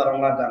அதை வச்சு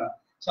வரவங்களா இருக்காங்க.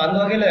 ஸோ அந்த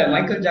வகையில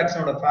மைக்கேல்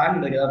ஜாக்சனோட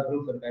ஃபேன் ஏதாவது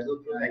ப்ரூஃப் இருக்கா?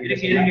 இருக்கு.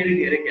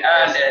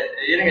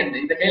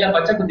 இந்த கையில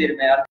பச்சை குத்தி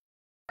இருக்கேன்.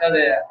 அது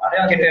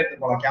அடையாளம் கிட்ட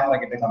எடுத்து போலாம், கேமரா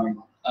கிட்ட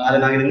காமிக்கும். அது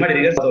நாங்க இது மாதிரி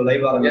ரிஹர்சல்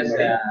லைவ்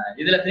ஆரம்பிச்சோம்.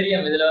 இதுல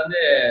தெரியும். இதுல வந்து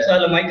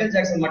அதுல மைக்கேல்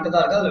ஜாக்சன் மட்டும்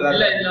தான் இருக்கா? அதுல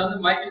இல்ல, இதுல வந்து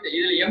மைக்கேல்,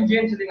 இதுல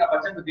எம்ஜின்னு சொல்லி நான்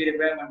பச்சை குத்தி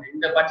இருப்பேன்.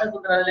 இந்த பச்சை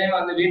குத்துறதுலயும்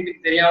வந்து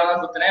வீட்டுக்கு தெரியாம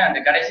தான் குத்துறேன். அந்த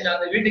கடைசியில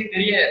வந்து வீட்டுக்கு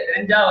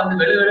தெரிஞ்சா வந்து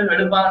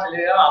வெளுப்பான்னு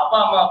சொல்லிருக்காங்க. அப்பா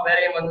அம்மா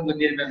பேரையும் வந்து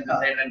குத்தி இருப்பேன் இந்த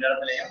சைடு 2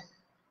 இடத்துலயும்.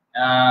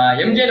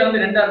 எம்ஜேல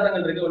வந்து 2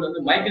 அர்த்தங்கள் இருக்கு. ஒன்று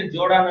வந்து மைக்கேல்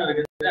ஜோர்டான்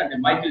இருக்குது அண்ட்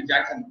மைக்கேல்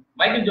ஜாக்சன்.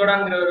 மைக்கேல்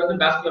ஜோர்டான்ங்கிறவர் வந்து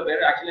பேஸ்கெட்பால்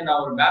பிளேயர். ஆக்சுவலி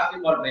நான் ஒரு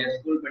பேஸ்கெட்பால் பிளேயர்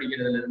ஸ்கூல்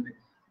படிக்கிறதுல இருந்து.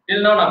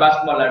 டில் நோ நான்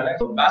பாஸ்கெட்பால் விளையாடுறேன்.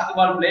 ஸோ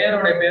பாஸ்கெட்பால்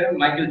பிளேயரோட பேரு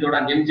மைக்கேல்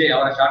ஜோர்டன், எம்ஜே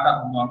அவரை ஷார்ட்டா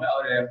பண்ணுவாங்க.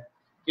 அவர்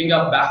கிங்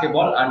ஆஃப்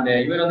பாஸ்கெட்பால் அண்ட்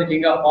இவர் வந்து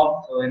கிங் ஆஃப் பாப்.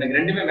 ஸோ எனக்கு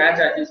ரெண்டுமே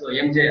மேட்ச் ஆச்சு. ஸோ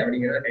எம்ஜே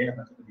அப்படிங்கிறத கையில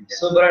பார்த்து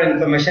சூப்பரான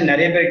இன்ஃபர்மேஷன்.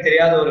 நிறைய பேருக்கு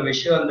தெரியாத ஒரு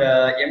விஷயம், அந்த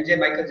எம்ஜே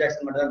மைக்கேல்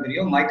ஜாக்சன் மட்டும் தான்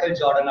தெரியும். மைக்கேல்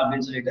ஜார்டன்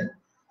அப்படின்னு சொல்லிட்டு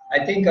ஐ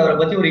திங்க் அவரை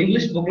பத்தி ஒரு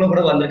இங்கிலீஷ் புக்ல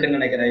கூட வந்திருக்குன்னு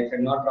நினைக்கிறேன். If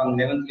I'm not wrong,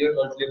 11th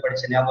 12th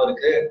படிச்ச ஞாபகம்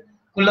இருக்கு.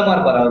 குள்ளமா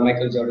இருப்பாரு அவர்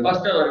மைக்கேல் ஜார்டன்.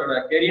 ஃபர்ஸ்ட் அவரோட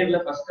கெரியர்ல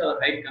ஃபர்ஸ்ட் அவர்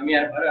ஹைட் கம்மியா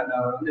இருப்பாரு. அந்த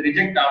அவர் வந்து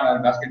ரிஜெக்ட் ஆனார்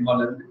பாஸ்கெட்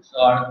பால்ல இருந்து. ஸோ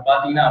அடுத்து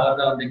பாத்தீங்கன்னா அவர்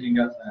தான் வந்து கிங்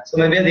ஆஃப்.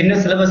 ஸோ மேபி அது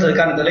இன்னும் சிலபஸ்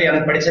இருக்கானதுல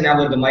எனக்கு படிச்ச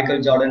ஞாபகம் இருக்கு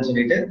மைக்கேல் ஜார்டன்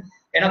சொல்லிட்டு.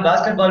 ஏன்னா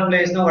பாஸ்கெட் பால்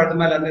பிளேயர்ஸ்னா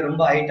வழக்கமா எல்லாருமே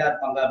ரொம்ப ஹைட்டா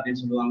இருப்பாங்க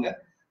அப்படின்னு சொல்லுவாங்க.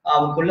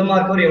 அவர் குள்ளமா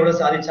இருக்கவர் எவ்வளவு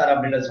சாதிச்சாரு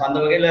அப்படின்றது. அந்த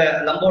வகையில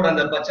லம்போட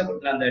அந்த பச்சை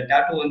குட்டில அந்த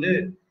டாட்டூ வந்து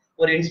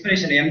ஒரு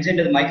இன்ஸ்பிரேஷன்.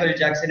 எம்ஜேன்றது மைக்கேல்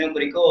ஜாக்சனையும்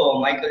குறிக்கும்,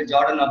 மைக்கேல்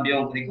ஜார்டன்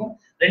அப்படியும் குறிக்கும்.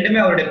 ரெண்டுமே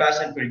அவருடைய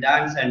fashion field,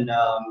 dance and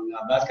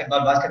basket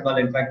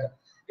ball. In fact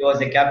he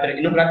was a captain.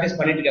 இன்னும் பிராக்டிஸ்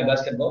பண்ணிட்டு இருக்க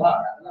பாஸ்கெட் பால்,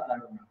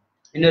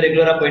 இன்னும்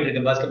ரெகுலரா போயிட்டு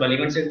இருக்கு பாஸ்கெட் பால்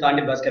ஈவெண்ட்ஸ்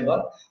தாண்டி basket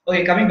ball.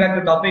 Okay, coming back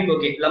to topic.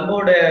 Okay,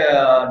 லம்போட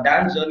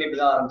dance journey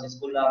இப்பதான் ஆரம்பிச்சு,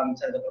 ஸ்கூல்ல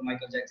ஆரம்பிச்சு, அதுக்கப்புறம்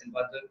மைக்கேல் ஜாக்சன்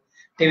பார்த்து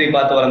டிவி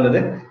பார்த்து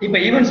வளர்ந்தது. இப்ப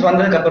ஈவெண்ட்ஸ்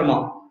வந்ததுக்கு அப்புறமா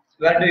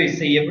வேர் டு யூ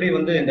சீ எப்படி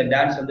வந்து இந்த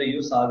டான்ஸ் வந்து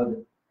யூஸ் ஆகுது?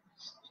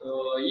 ஸோ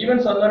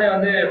ஈவெண்ட்ஸ் வந்தோடனே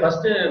வந்து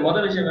ஃபர்ஸ்ட்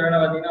முதல் விஷயம் என்னன்னா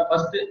பாத்தீங்கன்னா,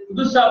 ஃபர்ஸ்ட்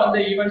புதுசா வந்து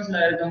ஈவெண்ட்ஸ்ல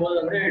இருக்கும்போது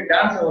வந்து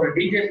டான்ஸ் ஒரு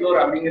டிஜே ஃப்ளோர்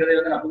அப்படிங்கறத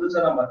வந்து நான் புதுசா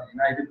தான் பார்த்தேன்.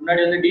 நான் இதுக்கு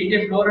முன்னாடி வந்து டிஜே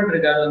ஃப்ளோர்னு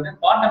இருக்கு, அது வந்து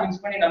பாட்டை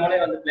மிக்ஸ் பண்ணி நம்மளே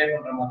வந்து பிளே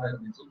பண்ற மாதிரி தான்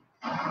இருந்துச்சு.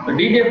 இப்போ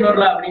டிஜே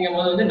ஃப்ளோர்ல அப்படிங்கும்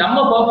போது வந்து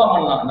நம்ம பெர்ஃபார்ம்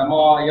பண்ணலாம். நம்ம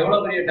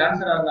எவ்வளவு பெரிய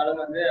டான்ஸரா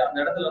இருந்தாலும் வந்து அந்த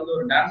இடத்துல வந்து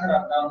ஒரு டான்ஸரா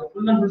இருந்தா வந்து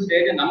ஃபுல் அண்ட் ஃபுல்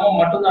ஸ்டேஜ் நம்ம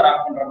மட்டும் தான்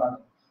ராக் பண்ற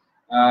மாதிரி.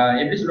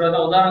 எப்படி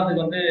சொல்றதா,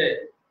 உதாரணத்துக்கு வந்து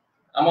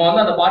நம்ம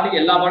வந்து அந்த பாட்டுக்கு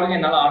எல்லா பாட்டுக்கும்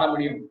என்னால ஆட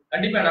முடியும்,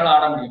 கண்டிப்பா என்னால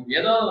ஆட முடியும்.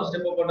 ஏதோ ஒரு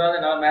ஸ்டெப் போட்டாவது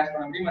என்னால மேட்ச்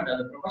பண்ண முடியும்.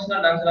 அது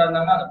ப்ரொஃபஷனல் டான்ஸரா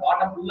இருந்தாங்கன்னா அந்த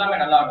பாட்டை ஃபுல்லாமே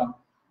நல்லா ஆடும்.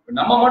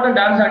 நம்ம மட்டும்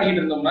டான்ஸ் ஆடிட்டு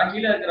இருந்தோம்னா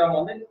கீழே இருக்கிறவங்க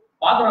வந்து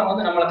பாக்குறவங்க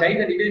வந்து நம்மளை கை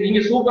தட்டிட்டு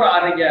நீங்க சூப்பரா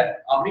ஆடுறீங்க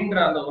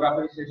அப்படின்ற அந்த ஒரு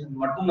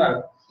அப்ரிசியேஷன் மட்டும்தான்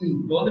இருக்கும்.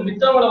 இப்போ வந்து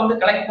மித்தவங்களை வந்து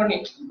கலெக்ட் பண்ணி,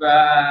 இப்ப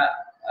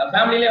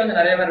ஃபேமிலிலே வந்து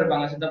நிறைய பேர்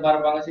இருப்பாங்க, சித்தப்பா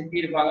இருப்பாங்க,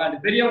 சித்தி இருப்பாங்க, அந்த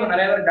பெரியவங்க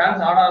நிறைய பேர்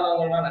டான்ஸ்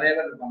ஆடாதவங்க எல்லாம் நிறைய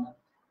பேர் இருப்பாங்க.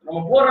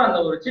 நம்ம போடுற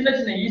அந்த ஒரு சின்ன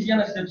சின்ன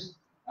ஈஸியான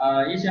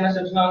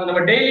ஸ்டெப்ஸ்லாம் வந்து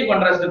நம்ம டெய்லி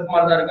பண்ற ஸ்டெப்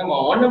மாதிரி தான் இருக்கும்.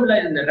 ஒண்ணும் இல்ல,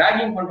 இந்த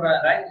ராகிங் பண்ற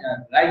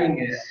ராகிங்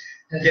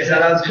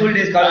ஸ்கூல்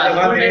டேஸ்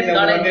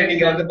காலேஜ்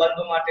நீங்க வந்து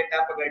பல்பு மாட்டே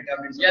டேப் கரெக்ட்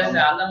அப்படி எஸ்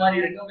அந்த மாதிரி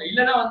இருக்கும்.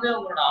 இல்லனா வந்து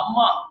உங்களோட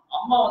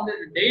அம்மா வந்து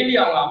டெய்லி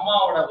அவங்க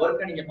அம்மாவோட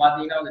ஒர்க்கை நீங்க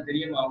பாத்தீங்கன்னா வந்து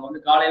தெரியும். அவங்க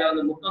வந்து காலையில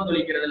வந்து முத்தம்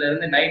தொளிக்கிறதுல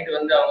இருந்து நைட்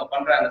வந்து அவங்க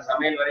பண்ற அந்த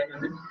சமையல் வரைக்கும்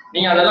வந்து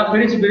நீங்க அதெல்லாம்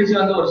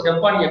பிரிச்சு வந்து ஒரு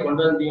ஸ்டெப்பா நீங்க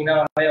கொண்டு வந்தீங்கன்னா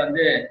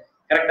வந்து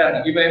கரெக்டா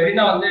இருக்கும். இப்ப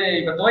எப்படின்னா வந்து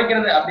இப்ப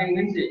துவைக்கிறது அப்படின்னு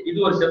மீன்ஸ் இது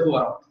ஒரு ஸ்டெப்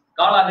வரும்,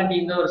 காலாகட்டி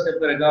இந்த ஒரு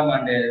ஸ்டெப் இருக்கும்,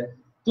 அண்ட்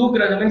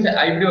தூக்குறது மீன்ஸ்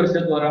இப்படி ஒரு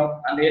ஸ்டெப் வரும்.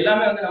 அந்த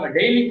எல்லாமே வந்து நம்ம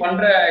டெய்லி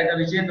பண்ற இந்த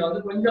விஷயத்த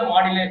வந்து கொஞ்சம்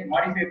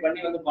மாடிஃபை பண்ணி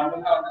வந்து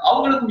பண்ணோம்னா வந்து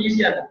அவங்களுக்கும்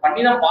ஈஸியா இருக்கும்.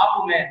 பண்ணி தான்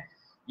பார்ப்போமே,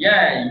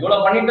 ஏன்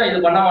இவ்வளவு பண்ணிட்டோம்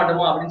இது பண்ண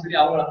மாட்டோமோ அப்படின்னு சொல்லி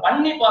அவங்கள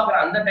பண்ணி பாக்குற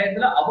அந்த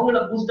டயத்துல அவங்கள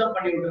பூஸ்டப்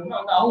பண்ணி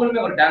விட்டுருந்தோம்னா வந்து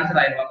அவங்களுமே ஒரு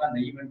டான்சர் ஆயிடுவாங்க அந்த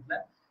ஈவெண்ட்ல.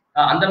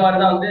 அந்த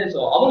மாதிரிதான் வந்து ஸோ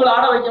அவங்கள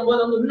ஆட வைக்கும்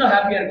போது வந்து இன்னும்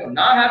ஹாப்பியா இருக்கும்.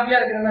 நான் ஹாப்பியா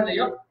இருக்கிறேன்னா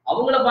இல்லையோ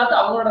அவங்கள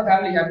பார்த்து அவங்களோட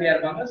ஃபேமிலி ஹாப்பியா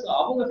இருப்பாங்க. ஸோ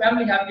அவங்க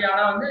ஃபேமிலி ஹாப்பி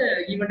ஆனா வந்து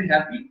ஈவெண்ட்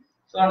ஹாப்பி,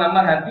 ஸோ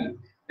நம்ம ஹாப்பி,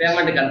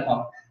 பேமெண்ட்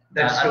கன்ஃபார்ம்.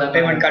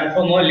 பேமெண்ட்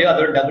கன்ஃபார்மோ இல்லையோ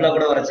அதோட டபுளா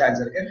கூட வர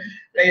சான்ஸ் இருக்கு.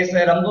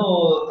 ரொம்ப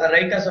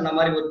ரைட்டா சொன்ன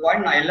மாதிரி ஒரு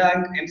பாயிண்ட் நான் எல்லா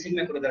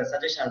எம்சிக்குமே கொடுக்குற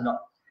சஜஷன் தான்.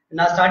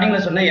 நான் ஸ்டார்டிங்ல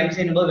சொன்னேன்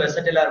எம்சின் போது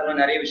வெர்சட்டிலா இருக்கணும்,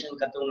 நிறைய விஷயம்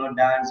கத்துக்கணும்,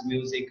 டான்ஸ்,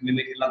 மியூசிக்,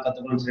 மிமிக் எல்லாம்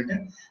கத்துக்கணும்னு சொல்லிட்டு.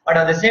 But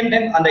at the same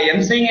time அந்த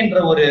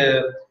எம்சிங்கிற ஒரு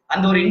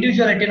அந்த ஒரு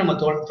இண்டிவிஜுவாலிட்டியை நம்ம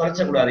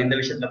தொலைச்ச கூடாது இந்த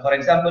விஷயத்துல. ஃபார்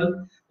எக்ஸாம்பிள்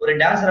ஒரு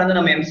டான்ஸர் வந்து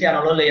நம்ம எம்சி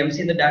ஆனாலோ இல்ல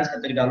எம்சி இந்த டான்ஸ்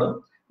கத்துக்கிட்டாலோ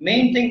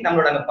மெயின் திங்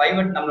நம்மளோட அந்த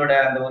பைவட், நம்மளோட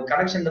அந்த ஒரு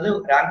கனெக்ஷன்றது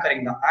ஒரு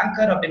ஆங்கரிங் தான்.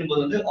 ஆங்கர் அப்படின்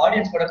போது வந்து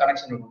ஆடியன்ஸ் கூட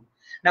கனெக்ஷன் இருக்கும்.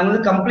 நம்ம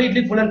வந்து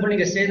கம்ப்ளீட்லி ஃபுல் அண்ட் ஃபுல்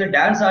நீங்க ஸ்டேஜ்ல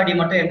டான்ஸ் ஆடி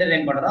மட்டும்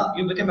என்டர்டெயின் பண்ணலாம்,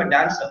 யூ பிகம் அ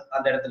டான்சர்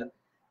அந்த இடத்துல.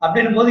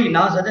 அப்படின்னும் போது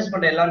நான் சஜஸ்ட்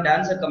பண்ற எல்லாம்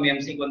டான்சர் கம்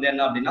எம்சிக்கு வந்து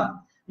என்ன அப்படின்னா,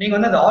 நீங்க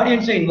வந்து அந்த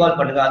ஆடியன்ஸை இன்வால்வ்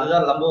பண்ணுங்க.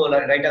 அதுதான் லம்போ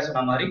ரைட்டா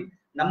சொன்ன மாதிரி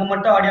நம்ம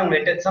மட்டும் ஆடி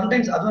அவங்க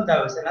சம்டைம்ஸ் அதுவும்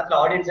தேவை. சில நேரத்துல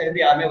ஆடியன்ஸ்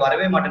வந்து யாருமே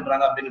வரவே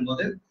மாட்டேன்றாங்க அப்படின்னும்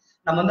போது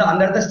நம்ம வந்து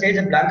அந்த இடத்த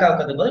ஸ்டேஜை பிளாங்கா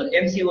வைக்கிறது பதில்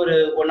எம்சி ஒரு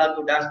 1 or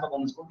 2 டான்ஸ்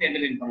பர்ஃபார்மன்ஸ் கொடுத்து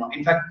என்டர்டெயின் பண்ணலாம்.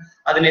 இன்ஃபேக்ட்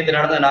அது நேற்று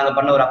நடந்த நாங்க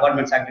பண்ண ஒரு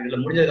அப்பார்ட்மெண்ட்ஸ் ஆக்டிவிட்டில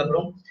முடிஞ்சதுக்கு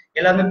அப்புறம்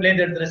எல்லாருமே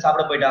பிளேட் எடுத்துட்டு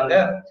சாப்பிட போயிட்டாங்க.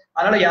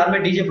 அதனால யாருமே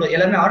டிஜே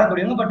எல்லாருமே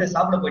ஆடக்கூடியவங்க, பட்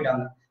சாப்பிட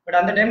போயிட்டாங்க. பட்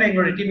அந்த டைம்ல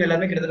எங்களோட டீம்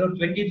எல்லாமே கிட்டத்தட்ட ஒரு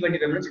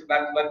 20-25 minutes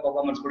back to back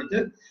performance கொடுத்து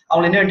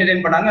அவங்க என்ன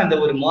என்டர்டெயின் பண்ணாங்க. அந்த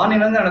ஒரு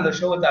மார்னிங்ல இருந்து நடந்த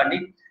ஷோவை தாண்டி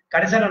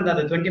கடைசியா நடந்த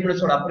அந்த 20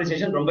 மினிட்ஸோட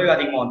அப்ரிசியேஷன் ரொம்பவே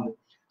அதிகமா வந்து.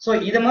 ஸோ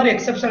இது மாதிரி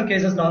எக்ஸப்ஷனல்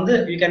கேசஸ்ல வந்து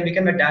you can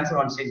become a dancer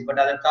on stage.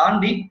 But அதை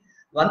தாண்டி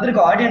வந்திருக்க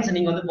ஆடியன்ஸ்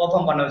நீங்க வந்து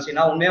பெர்ஃபார்ம் பண்ண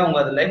வச்சுன்னா உண்மையா அவங்க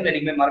அது லைஃப்ல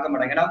என்னைக்குமே மறக்க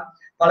மாட்டாங்க. ஏன்னா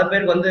பல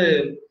பேருக்கு வந்து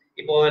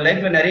இப்போ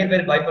லைஃப்ல நிறைய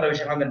பேர் பயப்படுற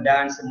விஷயம் அந்த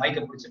டான்ஸ்,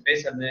 மைக்கை பிடிச்சி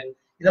பேசுறது,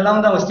 இதெல்லாம்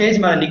வந்து அவங்க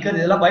ஸ்டேஜ் மேல நிக்கிறது,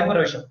 இதெல்லாம்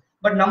பயப்படுற விஷயம்.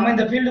 பட் நம்ம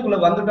இந்த ஃபீல்டுக்குள்ள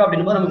வந்துட்டோம்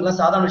அப்படின்னும் போது நமக்கு எல்லாம்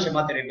சாதாரண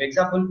விஷயமா தெரியும். இப்போ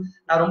எக்ஸாம்பிள்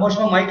நான் ரொம்ப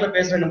வருஷமா மைக்ல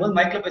பேசுறேன் போது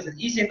மைக்ல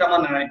பேசுறது ஈஸின்ற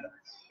மாதிரி நான் நினைப்பேன்.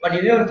 பட்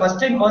இதே ஒரு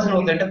ஃபர்ஸ்ட் டைம் பர்சன்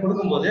ஒருத்தர்கிட்ட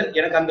கொடுக்கும்போது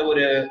எனக்கு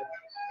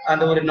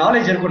அந்த ஒரு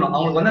நாலேஜ் இருக்கணும்,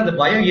 அவங்களுக்கு வந்து அந்த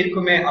பயம்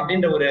இருக்குமே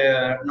அப்படின்ற ஒரு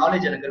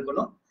நாலேஜ் எனக்கு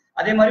இருக்கணும்.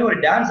 அதே மாதிரி ஒரு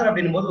டான்சர்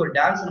அப்படின்னும் போது ஒரு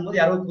டான்ஸ் போது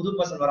யாரும் புது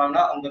பர்சன்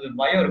வராங்கன்னா அவங்களுக்கு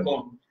பயம்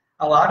இருக்கும்,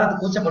 அவங்க ஆடுறது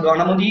கூச்சப்படுவாங்க,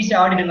 நம்ம வந்து ஈஸியா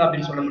ஆடிடுங்க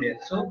அப்படின்னு சொல்ல முடியாது.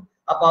 ஸோ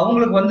அப்ப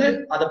அவங்களுக்கு வந்து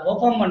அதை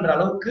பெர்ஃபார்ம் பண்ற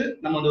அளவுக்கு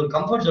நம்ம வந்து ஒரு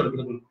கம்ஃபர்ட் ஜோன்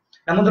கொடுக்கணும்.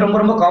 நம்ம வந்து ரொம்ப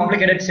ரொம்ப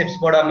காம்ப்ளிகேட்டட்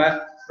ஸ்டெப்ஸ் போடாம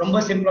ரொம்ப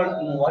சிம்பிளான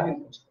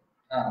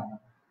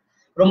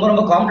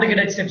ரொம்ப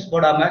காம்ப்ளிகேட்டட் ஸ்டெப்ஸ்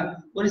போடாம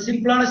ஒரு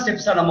சிம்பிளான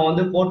ஸ்டெப்ஸா நம்ம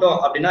வந்து போட்டோம்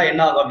அப்படின்னா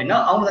என்ன ஆகும் அப்படின்னா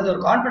அவங்களுக்கு அது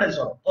ஒரு கான்பிடன்ஸ்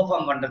வரும்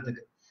பெர்ஃபார்ம்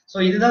பண்றதுக்கு. ஸோ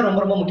இதுதான் ரொம்ப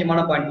ரொம்ப முக்கியமான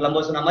பாயிண்ட்.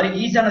 நம்ம சொன்ன மாதிரி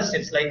ஈஸியான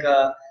steps like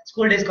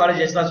school days college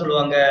டேஸ்லாம்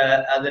சொல்லுவாங்க,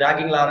 அது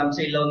ராகிங்ல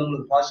ஆரம்பிச்சு இல்ல வந்து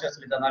உங்களுக்கு பாசிட்டிவா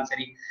சொல்லி தந்தாலும்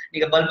சரி,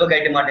 நீங்க பல்பை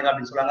கட்ட மாட்டீங்க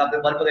அப்படின்னு சொல்லுவாங்க.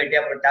 அப்புறம் பல்பை கட்டி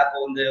அப்புறம் டேப்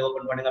வந்து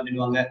ஓப்பன் பண்ணுங்க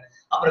அப்படின்வாங்க.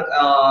 அப்புறம்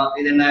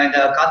இது என்ன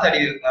இந்த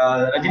காத்தாடி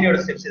ரஜினியோட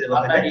ஸ்டெப்ஸ், இது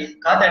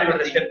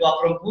காத்தாடியோட ஸ்டெப்,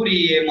 அப்புறம் பூரி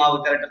மாவு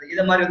திரட்டுறது,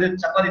 இதை மாதிரி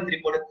வந்து சப்பாத்தி திரி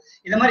போடு,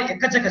 இந்த மாதிரி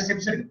எக்கச்சக்க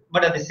ஸ்டெப்ஸ் இருக்கு.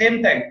 But at the same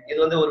time இது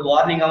வந்து ஒரு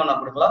வார்னிங்காவும்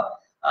நான் கொடுக்கலாம்,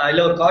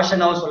 இல்ல ஒரு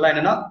காஷனாவும் சொல்லலாம்.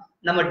 என்னன்னா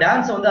நம்ம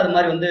டான்ஸ் வந்து அது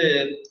மாதிரி வந்து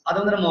அதை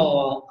வந்து நம்ம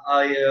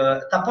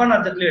தப்பான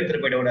அர்த்தத்துலயும்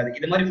எடுத்துட்டு போயிடக்கூடாது.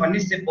 இது மாதிரி ஃபன்னி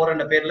ஸ்டெப்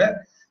போறன்ற பேர்ல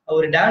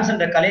ஒரு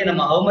டான்ஸ்ன்ற கலையை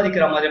நம்ம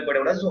அவமதிக்கிற மாதிரி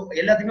போயிடக்கூடாது. ஸோ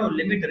எல்லாத்துக்குமே ஒரு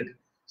லிமிட் இருக்கு.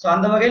 ஸோ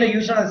அந்த வகையில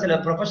யூஸ்வலா சில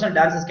ப்ரொஃபஷனல்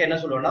டான்சஸ்க்கு என்ன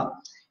சொல்லுவோம்னா,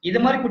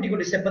 இது மாதிரி குட்டி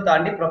குட்டி ஸ்டெப்பை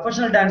தாண்டி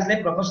ப்ரொஃபஷனல் டான்ஸ்லேயே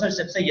ப்ரொஃபஷனல்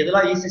ஸ்டெப்ஸ்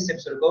எதெல்லாம் ஈஸி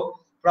ஸ்டெப்ஸ் இருக்கோ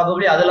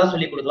ப்ராபப்ளி அதெல்லாம்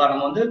சொல்லி கொடுக்கலாம்.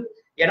 நம்ம வந்து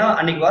ஏன்னா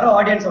அன்னைக்கு வர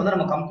ஆடியன்ஸ் வந்து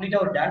நம்ம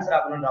கம்ப்ளீட்டா ஒரு டான்ஸர்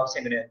ஆகணும்ன்ற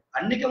அவசியம் கிடையாது.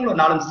 அன்னைக்கு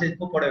உங்களுக்கு 4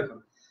 ஸ்டெப் போட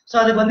வைக்கணும். ஸோ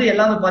அதுக்கு வந்து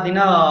எல்லாமே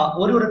பாத்தீங்கன்னா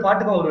ஒரு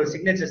பாட்டுக்கும் ஒரு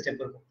சிக்னேச்சர்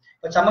ஸ்டெப் இருக்கும்.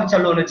 இப்போ சமக்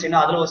சல்லு வந்துச்சுன்னா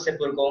அதுல ஒரு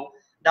ஸ்டெப் இருக்கும்,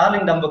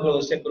 டார்லிங் டம்புக்குள்ள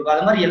ஒரு ஸ்டெப் இருக்கும்.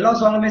 அது மாதிரி எல்லா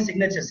சாங்குமே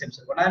சிக்னேச்சர் ஸ்டெப்ஸ்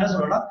இருக்கும். நான் என்ன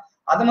சொல்றேன்னா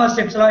அது மாதிரி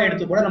ஸ்டெப்ஸ் எல்லாம்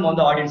எடுத்து கூட நம்ம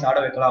வந்து ஆடியன்ஸ் ஆட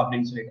வைக்கலாம்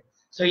அப்படின்னு சொல்லிட்டு.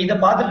 ஸோ இதை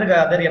பார்த்துட்டு இருக்க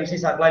அதர்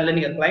எம்சிஸா இருக்கலாம், இல்ல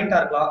நீங்க கிளைண்டா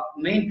இருக்கலாம்.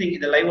 மெயின் திங்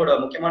இந்த லைவோட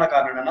முக்கியமான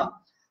காரணம் என்னன்னா,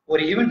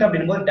 ஒரு ஈவெண்ட்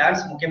அப்படின் போது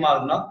டான்ஸ்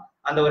முக்கியமாகுதுன்னா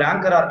அந்த ஒரு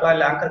ஆங்கரா இருக்கலாம்,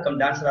 இல்ல ஆங்கர் கம்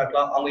டான்ஸரா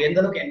இருக்கலாம், அவங்க எந்த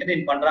அளவுக்கு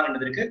என்டர்டெயின்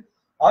பண்றாங்கன்றது இருக்கு.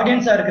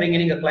 ஆடியன்ஸா இருக்கிறீங்க,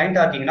 நீங்க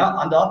கிளைண்டா இருக்கீங்கன்னா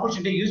அந்த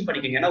ஆப்பர்ச்சுனிட்டி யூஸ்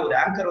பண்ணிக்கோங்க. ஏன்னா ஒரு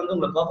ஆங்கர் வந்து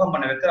உங்களை பெர்ஃபார்ம்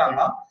பண்ண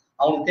வைக்கிறாங்கன்னா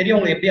அவங்களுக்கு தெரியும்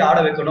உங்களை எப்படி ஆட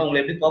வைக்கணும், உங்களை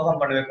எப்படி பெர்ஃபார்ம்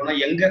பண்ண வைக்கணும்,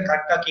 எங்க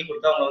கரெக்டா கீ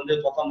கொடுத்தா அவங்க வந்து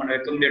பெர்ஃபார்ம் பண்ண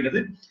வைக்க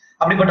முடியுது.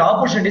 அப்படிப்பட்ட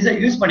ஆப்பர்ச்சுனிட்டிஸை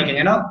யூஸ்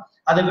பண்ணிக்கோங்க. ஏன்னா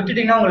அதை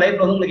விட்டுட்டீங்கன்னா உங்க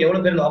லைஃப்ல வந்து உங்களுக்கு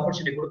எவ்வளவு பேர் இந்த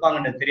ஆப்பர்ச்சுனிட்டி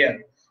கொடுப்பாங்கன்னு தெரியாது.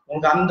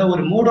 உங்களுக்கு அந்த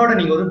ஒரு மூடோட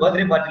நீங்க ஒரு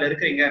பர்த்டே பார்ட்டில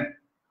இருக்கிறீங்க,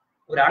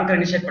 ஒரு ஆங்கர்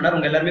இனிஷியேட் பண்ணாரு,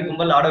 உங்க எல்லாருமே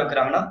கும்பல் ஆட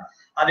வைக்கிறாங்கன்னா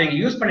அதை நீங்க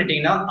யூஸ்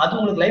பண்ணிட்டீங்கன்னா அது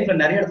உங்களுக்கு லைஃப்ல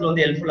நிறைய இடத்துல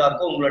வந்து ஹெல்ப்ஃபுல்லா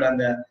இருக்கும். உங்களோட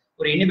அந்த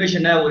ஒரு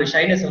இனிபிஷனை, ஒரு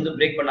ஷைனஸ் வந்து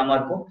பிரேக் பண்ணாம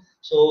இருக்கும்.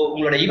 ஸோ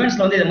உங்களோட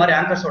ஈவெண்ட்ஸ்ல வந்து இது மாதிரி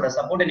ஆங்கர்ஸோட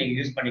சப்போர்ட்டை நீங்க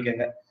யூஸ்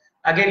பண்ணிக்கோங்க.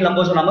 அகைன்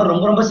லம்போ சொன்ன மாதிரி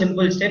ரொம்ப ரொம்ப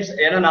சிம்பிள் ஸ்டெப்ஸ்.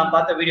 ஏன்னா நான்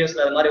பார்த்த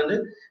வீடியோஸ்ல அது மாதிரி வந்து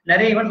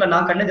நிறைய ஈவெண்ட்ல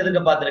நான் கண்ணுக்கு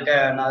எதிர்க்க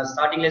பார்த்திருக்கேன். நான்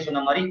ஸ்டார்டிங்லேயே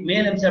சொன்ன மாதிரி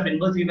மேல் எம்சி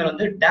அப்படின்போது ஃபீமேல்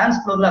வந்து டான்ஸ்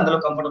ஃப்ளோர்ல அந்த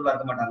அளவுக்கு கம்ஃபர்டபுளா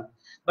இருக்க மாட்டாங்க.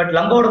 பட்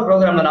லம்போட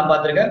ப்ரோக்ராம்ல நான்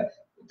பார்த்திருக்கேன்,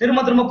 திரும்ப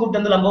திரும்ப கூப்பிட்டு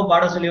வந்து லம்போ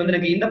பாட சொல்லி வந்து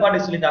எனக்கு இந்த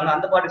பாட்டு சொல்லித்தாங்க,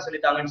 அந்த பாட்டு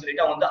சொல்லித்தாங்கன்னு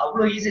சொல்லிட்டு அவங்க வந்து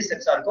அவ்வளவு ஈஸி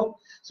ஸ்டெப்ஸா இருக்கும்.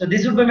 So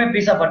this would be my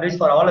piece of advice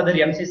for all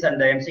other MCs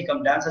and MC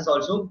come dancers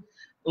also.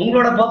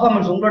 உங்களோட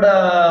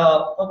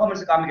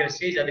பெர்ஃபார்மன்ஸ் காமிக்கிற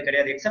ஸ்டேஜ் அது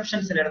கிடையாது,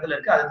 எக்ஸெப்ஷன் சில இடத்துல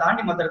இருக்கு. அதை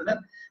தாண்டி மற்ற இடத்துல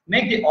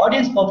make the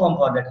audience perform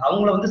for that.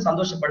 அவங்கள வந்து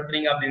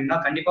சந்தோஷப்படுத்துறீங்க அப்படின்னா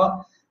கண்டிப்பா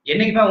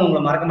என்னைக்குமே அவங்க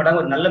உங்களை மறக்க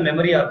மாட்டாங்க. ஒரு நல்ல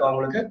மெமரியா இருக்கும்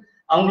அவங்களுக்கு.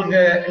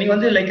 நீங்க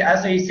வந்து like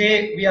as I say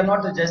we are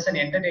not just an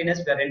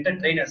entertainers, we are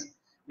entertainers.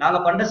 நாங்க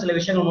பண்ற சில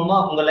விஷயங்கள் மூலமா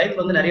உங்க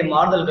லைஃப்ல வந்து நிறைய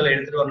மாறுதல்களை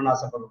எடுத்துட்டு வரணும்னு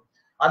ஆசைப்படுறோம்.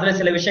 அதுல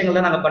சில விஷயங்கள்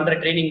தான் நாங்க பண்ற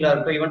ட்ரைனிங்ல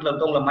இருக்கும், ஈவெண்ட்ல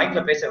இருக்கும், உங்களை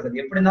மைக்ல பேச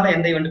வைக்கிறது. எப்படி இருந்தாலும்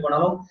எந்த ஈவெண்ட்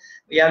போனாலும்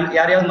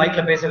யாரையாவது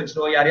மைக்ல பேச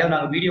வச்சிருவோம், யாரையாவது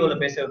நாங்க வீடியோல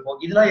பேச வைப்போம்.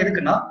 இதெல்லாம்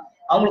எதுக்குன்னா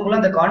அவங்களுக்குள்ள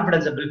அந்த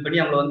கான்பிடன்ஸை பில்ட் பண்ணி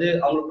அவங்களை வந்து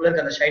அவங்களுக்குள்ள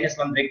இருக்க அந்த ஷைனஸ்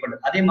எல்லாம் பிரேக்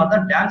பண்ணுது. அதே மாதிரி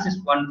தான் dance is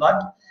one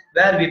part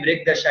where we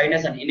break the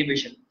shyness and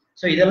inhibition.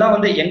 So இதெல்லாம்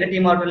வந்து எங்க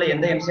டீம் ஆகட்டும் இல்லை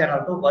எந்த எம்சிஆர்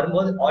ஆகட்டும்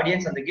வரும்போது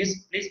ஆடியன்ஸ் அந்த kiss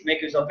please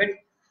make use of it.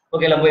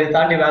 Okay, நம்ம இதை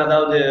தாண்டி வேற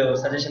ஏதாவது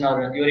suggestion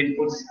R your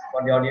inputs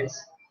for the audience?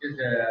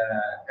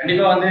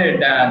 கண்டிப்பா வந்து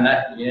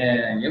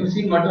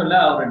எம்சி மட்டும் இல்ல,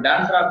 அவர்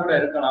டான்ஸரா கூட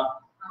இருக்கலாம்.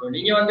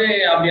 நீங்க வந்து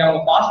அப்படி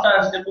அவங்க ஃபாஸ்டா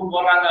ஸ்டெப்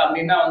போடுறாங்க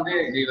அப்படின்னா வந்து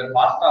இவர்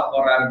ஃபாஸ்டா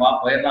போடுறாரு வா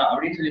போயிடலாம்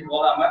அப்படின்னு சொல்லி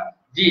போகாம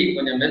ஜி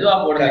கொஞ்சம் மெதுவா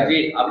போடுங்க ஜி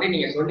அப்படின்னு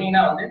நீங்க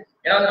சொன்னீங்கன்னா வந்து,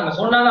 ஏன்னா வந்து நம்ம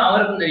சொன்னாலும்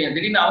அவருக்கும் தெரியும்.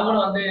 திடீர்னு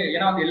அவங்களும் வந்து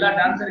ஏன்னா வந்து எல்லா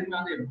டான்ஸருக்குமே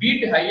வந்து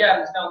பீட் ஹையா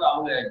இருந்துச்சுன்னா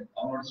வந்து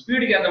அவங்களோட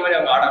ஸ்பீடுக்கு ஏற்ற மாதிரி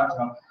அவங்க ஆட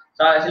ஆரம்பிச்சிருவாங்க.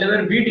 சில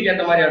பேர் பீட்டுக்கு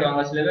ஏற்ற மாதிரி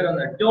ஆடுவாங்க, சில பேர்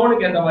அந்த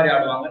டோனுக்கு ஏற்ற மாதிரி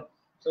ஆடுவாங்க.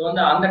 ஸோ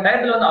வந்து அந்த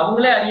டயத்துல வந்து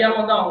அவங்களே அறியாம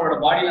வந்து அவங்களோட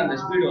பாடியில அந்த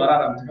ஸ்பீடு வர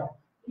ஆரம்பிச்சிடும்.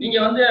 நீங்க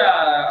வந்து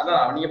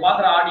அதான் நீங்க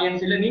பாக்குற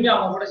ஆடியன்ஸ் இல்ல நீங்க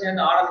அவங்க கூட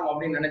சேர்ந்து ஆடணும்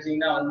அப்படின்னு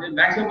நினைச்சீங்கன்னா வந்து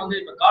மேக்ஸிமம் வந்து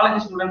இப்ப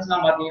காலேஜ் ஸ்டூடெண்ட்ஸ்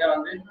எல்லாம் பாத்தீங்கன்னா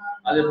வந்து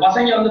அது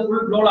பசங்க வந்து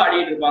ஃபுல் ஃப்ளோல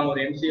ஆடிட்டு இருப்பாங்க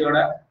ஒரு எம்சியோட.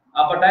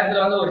 அப்ப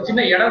டயத்துல வந்து ஒரு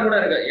சின்ன இடம் கூட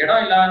இருக்கு,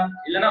 இடம்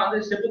இல்லைன்னா வந்து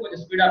ஸ்டெப்பு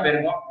கொஞ்சம் ஸ்பீடா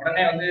போயிருக்கும்.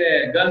 உடனே வந்து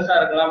கேர்ள்ஸா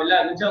இருக்கலாம் இல்ல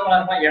மிச்சவங்களா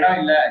இருக்கலாம், இடம்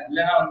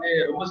இல்லைன்னா வந்து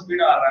ரொம்ப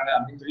ஸ்பீடா ஆடுறாங்க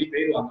அப்படின்னு சொல்லி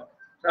போயிடுவாங்க.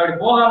 அப்படி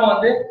போகாம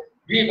வந்து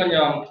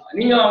கொஞ்சம்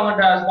நீங்க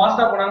அவங்ககிட்ட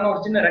ஃபாஸ்டா போனாங்கன்னா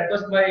ஒரு சின்ன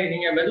ரெக்வஸ்ட் மாதிரி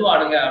நீங்க மெதுவா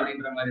ஆடுங்க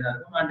அப்படின்ற மாதிரி தான்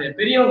இருக்கும். அண்ட்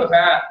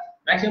பெரியவங்க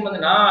மேக்ஸிமம்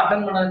வந்து நான்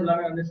அட்டன் பண்ணது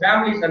எல்லாமே வந்து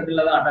ஃபேமிலி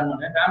சர்க்கிள்ல தான் அட்டன்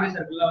பண்ணேன். ஃபேமிலி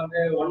சர்க்கிள்ல வந்து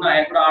ஒன்னா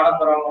என் கூட ஆட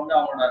போறவங்க வந்து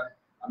அவங்களோட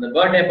அந்த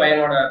பர்த்டே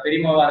பையனோட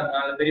பெரியமாவா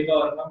இருக்கலாம் இல்ல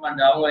பெரியப்பாவா இருக்கலாம்.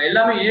 அண்ட் அவங்க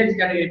எல்லாமே ஏஜ்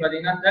கேட்டகரி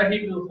பாத்தீங்கன்னா 30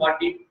 to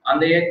 40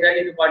 அந்த ஏஜ்,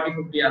 30 to 40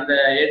 50 அந்த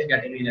ஏஜ்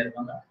கேட்டகரியில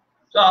இருப்பாங்க.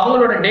 ஸோ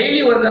அவங்களோட டெய்லி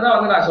ஒர்க்கை தான்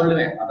வந்து நான்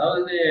சொல்லுவேன்.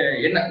 அதாவது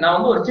என்ன நான்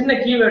வந்து ஒரு சின்ன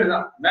கீவேர்டு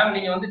தான், மேம்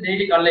நீங்க வந்து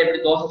டெய்லி காலைல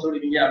எப்படி தோசை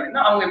சுடுவீங்க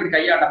அப்படின்னா அவங்க எப்படி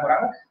கையாட்ட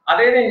போறாங்க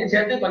அதே நீங்க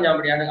சேர்த்து கொஞ்சம்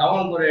அப்படி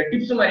அவங்களுக்கு ஒரு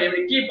டிப்ஸ் மாதிரி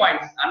எப்படி கீ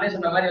பாயிண்ட்ஸ் அண்ணே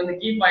சொன்ன மாதிரி வந்து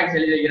கீ பாயிண்ட்ஸ்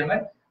எழுதி வைக்கிற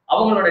மாதிரி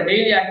அவங்களோட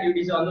டெய்லி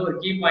ஆக்டிவிட்டிஸ் வந்து ஒரு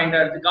கீ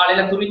பாயிண்டா எடுத்து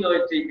காலையில துணி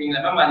துவைச்சிருப்பீங்களா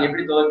மேம் அது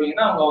எப்படி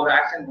துவைப்பீங்கன்னா அவங்க ஒரு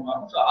ஆக்ஷன்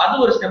பண்ணுவாங்க. ஸோ அது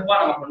ஒரு ஸ்டெப்பா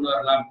நம்ம கொண்டு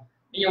வரலாம்.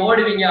 நீங்க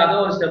ஓடுவீங்க அதோ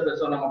ஒரு ஸ்டெப்.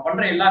 ஸோ நம்ம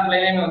பண்ற எல்லா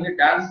கலையிலையுமே வந்து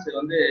டான்ஸ்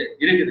வந்து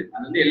இருக்குது.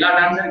 அது வந்து எல்லா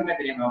டான்ஸருக்குமே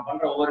தெரியும் நம்ம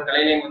பண்ற ஒவ்வொரு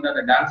கலையிலையும் வந்து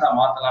அதை டான்ஸா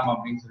மாத்தலாம்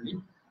அப்படின்னு சொல்லி.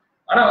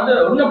 ஆனா வந்து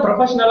இன்னும்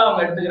ப்ரொஃபஷனலா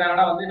அவங்க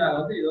எடுத்துக்கிறாங்கன்னா வந்து நாங்க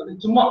வந்து இது வந்து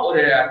சும்மா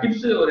ஒரு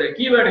டிப்ஸ் ஒரு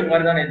கீவேர்டுக்கு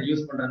மாதிரி தானே இது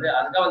யூஸ் பண்றது.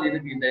 அதுக்காக வந்து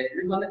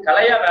இதுக்கு வந்து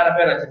கலையா வேற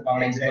பேர்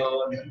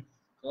வச்சிருப்பாங்க.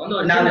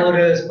 நாங்க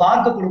ஒரு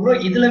ஸ்பார்க்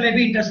கொடுக்குறோம். இதுல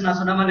மேபி இன்ட்ரெஸ்ட் நான்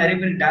சொன்ன மாதிரி நிறைய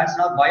பேர்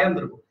டான்ஸ்னா பயம்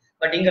இருக்கும்.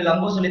 பட் இங்க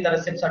லம்போ சொல்லி தர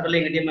ஸ்டெப்ஸ் ஆட்டோல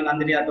எங்க டீம்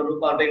நந்தினி ஆட்டோ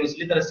ரூபா ஆட்டோ இவங்க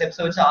சொல்லி தர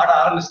ஸ்டெப்ஸ் வச்சு ஆட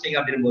ஆரம்பிச்சிட்டீங்க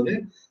அப்படின்போது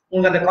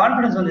உங்களுக்கு அந்த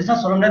கான்ஃபிடன்ஸ் வந்துச்சுன்னா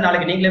சொல்ல முடியாது.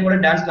 நாளைக்கு நீங்களே கூட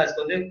டான்ஸ்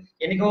கிளாஸ்க்கு வந்து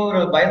எனக்கோ ஒரு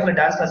பயத்துல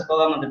டான்ஸ் கிளாஸ்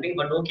போகாம இருப்பீங்க.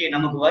 பட் ஓகே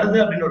நமக்கு வருது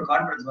அப்படின்னு ஒரு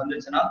கான்ஃபிடன்ஸ்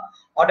வந்துச்சுன்னா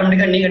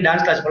ஆட்டோமேட்டிக்கா நீங்க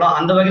டான்ஸ் கிளாஸ் போகலாம்.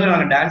 அந்த வகையில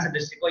நாங்க டான்ஸ்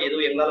இண்டஸ்ட்ரிக்கோ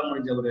எதுவும் எங்களால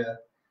முடிஞ்ச ஒரு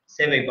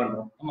சேவை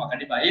பண்றோம். ஆமா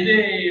கண்டிப்பா. இது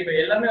இப்ப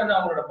எல்லாமே வந்து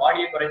அவங்களோட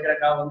பாடியை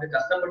குறைக்கிறக்காக வந்து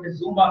கஷ்டப்பட்டு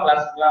ஜூம்பா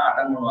கிளாஸ்க்கு எல்லாம்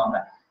அட்டன் பண்ணுவாங்க.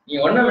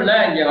 நீங்க ஒண்ணும் இல்ல,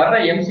 இங்க வர்ற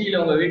எம்சியில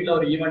உங்க வீட்டுல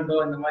ஒரு ஈவெண்ட்டோ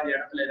இந்த மாதிரி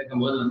இடத்துல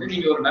இருக்கும்போது வந்து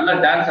நீங்க ஒரு நல்ல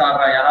டான்ஸ்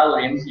ஆடுற யாராவது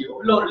ஒரு எம்சியோ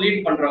இல்ல ஒரு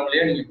லீட்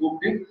பண்றவங்களையோ நீங்க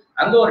கூப்பிட்டு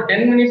அங்க ஒரு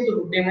 10 minutes to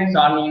 15 minutes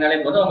ஆடினீங்கனாலே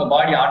போது அவங்க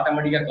பாடி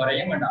ஆட்டோமேட்டிக்கா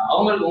குறையும். பட்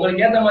அவங்களுக்கு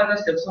உங்களுக்கு ஏற்ற மாதிரி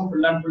தான் ஸ்டெப்ஸும்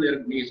ஃபுல் அண்ட் ஃபுல்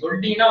இருக்கும். நீங்க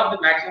சொல்லிட்டீங்கன்னா வந்து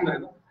மேக்ஸிமம்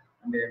இருக்கும்.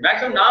 அந்த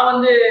மேக்ஸிமம் நான்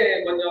வந்து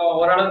கொஞ்சம்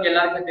ஓரளவுக்கு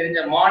எல்லாருக்கும் தெரிஞ்ச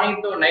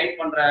மார்னிங் டு நைட்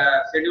பண்ற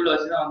ஷெட்யூல்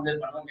வச்சுதான் வந்து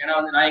பண்ணுவோம். ஏன்னா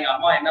வந்து நான் எங்க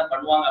அம்மா என்ன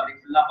பண்ணுவாங்க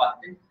அப்படின்னு ஃபுல்லா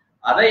பார்த்துட்டு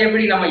அதை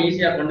எப்படி நம்ம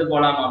ஈஸியா கொண்டு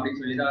போகலாம்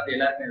அப்படின்னு சொல்லி தான் வந்து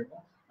எல்லாருமே இருக்கும்.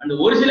 அந்த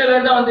ஒரு சில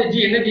பேர் தான் வந்து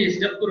எனர்ஜி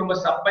ஸ்டெப் ரொம்ப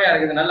சப்பையா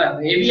இருக்குது, நல்லா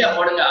ஹெவியா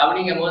போடுங்க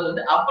அப்படிங்கும் போது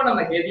வந்து அப்ப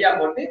நம்ம ஹெவியா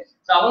போட்டு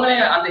அவங்களே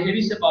அந்த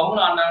ஹெவி ஸ்டெப்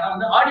அவங்களும் ஆடினாங்கன்னா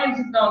வந்து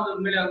ஆடியன்ஸுக்கு தான் வந்து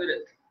உண்மையிலே வந்து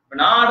இப்ப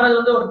நான் ஆடுறது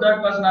வந்து ஒரு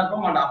தேர்ட் பர்சனா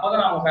இருப்போம். அண்ட்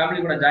அப்பதான் அவங்க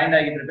ஃபேமிலி கூட ஜாயின்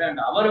ஆகிட்டு இருப்பேன்.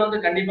 அண்ட் அவர் வந்து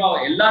கண்டிப்பா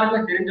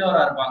எல்லாருக்குமே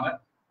தெரிஞ்சவரா இருப்பாங்க.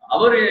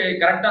 அவரு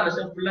கரெக்டா அந்த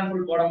ஸ்டெப் ஃபுல் அண்ட்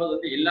ஃபுல் போடும்போது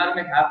வந்து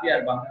எல்லாருமே ஹாப்பியா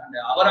இருப்பாங்க. அந்த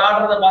அவர்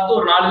ஆடுறத பார்த்து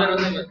ஒரு 4 பேர்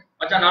வந்து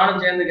மச்சான்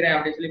நானும் சேர்ந்துக்கிறேன்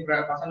அப்படின்னு சொல்லி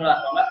பசங்களா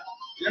இருப்பாங்க.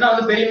 இல்லைன்னா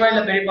வந்து பெரியமா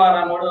இல்ல பெரியப்பா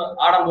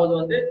ஆடும்போது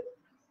வந்து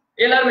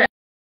எல்லாருமே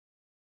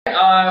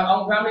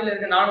அவங்க ஃபேமிலியில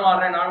இருக்க நானும்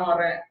ஆடுறேன்.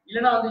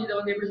 இல்லைன்னா வந்து இதை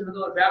வந்து எப்படி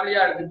சொல்றது ஒரு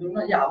ஃபேமிலியா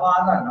எடுத்துட்டோம்னா அவ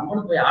ஆதான்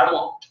நம்மளும் போய்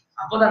ஆடுவோம்,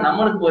 அப்பதான்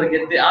நம்மளுக்கு ஒரு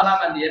கெத்து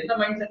ஆடாம அந்த எந்த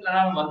மைண்ட் செட்ல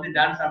நம்ம வந்து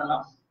டான்ஸ்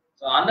ஆடலாம்.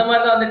 ஸோ அந்த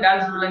மாதிரிதான் வந்து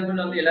டான்ஸ்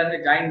வந்து எல்லாருமே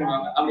ஜாயின்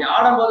பண்ணுவாங்க. அப்படி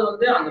ஆடும்போது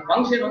வந்து அந்த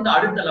ஃபங்க்ஷன் வந்து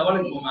அடுத்த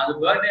லெவலுக்கு போகும். அது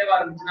பர்த்டேவா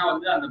இருந்துச்சுன்னா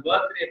வந்து அந்த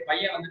பர்த்டே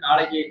பையன் வந்து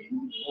நாளைக்கு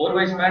 1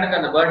 வயசு மேனுக்கு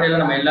அந்த பர்த்டேல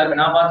நம்ம எல்லாருமே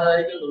நான் பார்த்த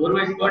வரைக்கும் 1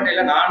 வயசு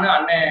பர்த்டேல நானும்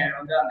அண்ணன்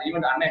வந்து அந்த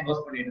ஈவெண்ட் அண்ணன்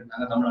ஹோஸ்ட் பண்ணிட்டு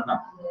இருந்தாங்க தமிழ்னா.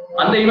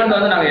 அந்த ஈவெண்ட்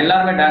வந்து நாங்க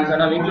எல்லாருமே டான்ஸ்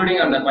ஆனோம்,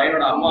 இன்க்ளூடிங் அந்த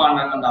பையனோட அம்மா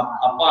ஆனாங்க, அந்த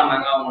அப்பா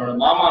ஆனாங்க, அவங்களோட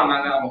மாமா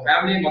ஆனாங்க, அவங்க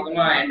ஃபேமிலியை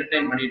மொத்தமா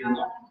என்டர்டெயின் பண்ணிட்டு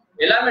இருந்தோம்.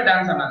 எல்லாருமே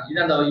டான்ஸ் ஆனாங்க. இது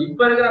அந்த இப்ப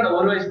இருக்கிற அந்த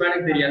 1 வயசு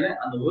பையனுக்கு தெரியாது.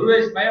 அந்த 1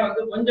 வயசு பையன்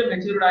வந்து கொஞ்சம்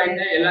மெச்சூர்ட்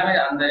ஆகிட்டு எல்லாமே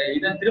அந்த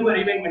இதை திரும்ப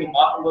ரிவைண்ட் பண்ணி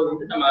பார்க்கும்போது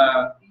வந்து நம்ம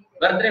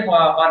பர்த்டே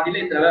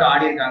பார்ட்டில இத்தனை பேர்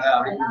ஆடி இருக்காங்க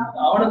அப்படின்னு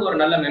அவனுக்கு ஒரு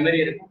நல்ல மெமரி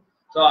இருக்கும்.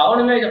 ஸோ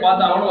அவனுமே இதை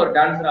பார்த்து அவனும் ஒரு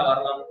டான்ஸரா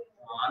வரலாம்.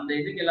 அந்த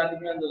இதுக்கு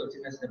எல்லாத்துக்குமே வந்து ஒரு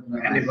சின்ன ஸ்டெப்.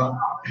 கண்டிப்பா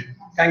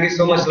தேங்க்யூ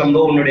சோ மச்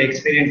லம்போ, உன்னோட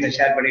எக்ஸ்பீரியன்ஸை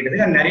ஷேர்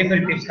பண்ணிட்டு நிறைய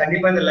பேர் டிப்ஸ்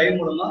கண்டிப்பா இந்த லைவ்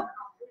மூலமா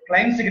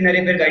கிளைண்ட்ஸுக்கு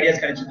நிறைய பேருக்கு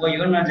ஐடியாஸ் கிடைச்சிருக்கோம்,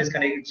 ஈவென்ட் மேனேஜர்ஸ்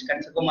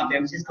கிடைச்சிருக்கோம், மற்ற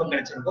எம்சிஸ்க்கும்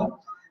கிடைச்சிருக்கும்.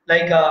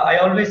 லைக் ஐ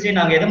ஆல்வேஸ் சே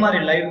நாங்க எது மாதிரி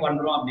லைவ்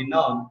பண்றோம் அப்படின்னா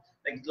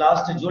லைக்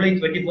லாஸ்ட் ஜூலை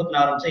 24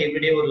 ஆரம்பிச்சா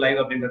எவ்ரிடே ஒரு லைவ்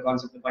அப்படின்ற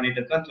கான்செப்ட் பண்ணிட்டு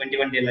இருக்கோம்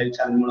 21 டே லைவ்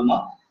சேனல் மூலமா.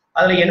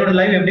 அதுல என்னோட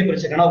லைவ் எப்படி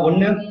பிடிச்சிருக்கேன்னா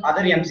ஒன்னு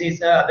other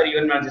MCs other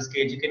event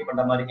மேனேஜர்ஸ்க்கு educate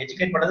பண்ற மாதிரி.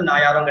 எஜுகேட் பண்றது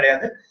நான் யாரும்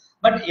கிடையாது,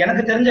 பட்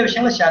எனக்கு தெரிஞ்ச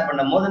விஷயங்களை ஷேர்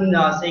பண்ணேன். மோர் தென்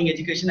saying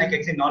education I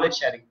can say knowledge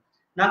sharing.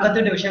 நான்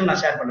கத்துக்கிட்ட விஷயம்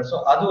நான் ஷேர் பண்றேன். ஸோ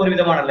அது ஒரு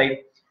விதமான லைவ்.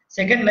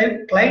 செகண்ட் லைவ்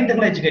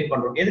கிளைண்ட்டுங்களை எஜுகேட்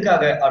பண்றோம்.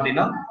 எதுக்காக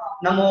அப்படின்னா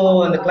நம்ம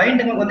அந்த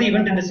கிளைண்ட்டுங்களுக்கு வந்து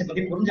ஈவென்ட் இண்டஸ்ட்ரி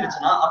பத்தி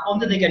புரிஞ்சிருச்சுன்னா அப்போ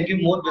வந்து they can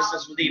give more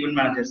business to the event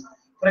managers.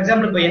 For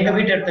example இப்போ எங்க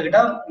வீட்டு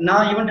எடுத்துக்கிட்டா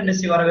நான் ஈவென்ட்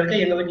இண்டஸ்ட்ரி வர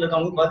வரைக்கும் எங்க வீட்டுல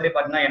இருக்கவங்க பர்த்டே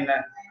பார்ட்டினா என்ன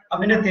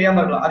அப்படின்னு தெரியாம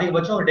இருக்கலாம்.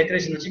 அதிகபட்சம் ஒரு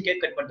டெக்கரேஷன் வச்சு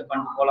கேக் கட் பண்ணிட்டு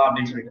போகலாம்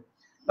அப்படின்னு சொல்லிட்டு.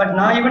 பட்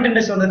நான் ஈவென்ட்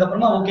இண்டஸ்ட்ரி வந்ததுக்கு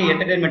அப்புறமா ஓகே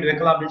என்டர்டைன்மெண்ட்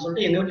வைக்கலாம் அப்படின்னு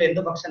சொல்லிட்டு எங்க வீட்டுல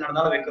எந்த ஃபங்க்ஷன்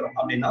நடந்தாலும் வைக்கிறோம்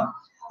அப்படின்னா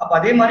அப்ப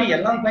அதே மாதிரி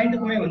எல்லா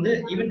கிளைண்ட்டுக்குமே வந்து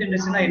ஈவென்ட்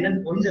இண்டஸ்ட்ரினா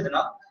என்னன்னு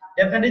புரிஞ்சதுன்னா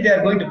definitely they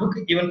are going to book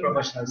event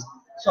professionals.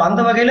 So அந்த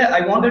வகையில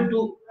I wanted to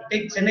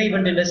take Chennai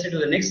event industry to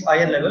the next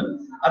higher level.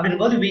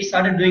 அப்படின்போது we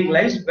started doing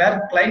lives where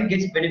client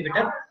gets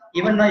benefited.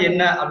 ஈவென்ட்னா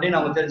என்ன அப்படின்னு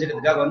அவங்க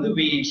தெரிஞ்சுக்கிறதுக்காக வந்து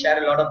we share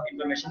a lot of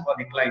information for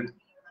the client.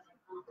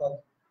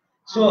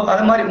 So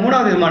அது மாதிரி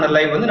மூணாவது விதமான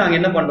லைவ் வந்து நாங்க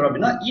என்ன பண்றோம்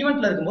அப்படின்னா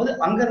ஈவெண்ட்ல இருக்கும்போது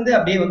அங்க இருந்து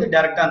அப்படியே வந்து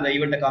டைரக்டா அந்த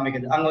ஈவெண்ட்டை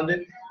காமிக்குது. அங்க வந்து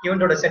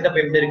ஈவெண்டோட செட்டப்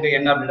எப்படி இருக்கு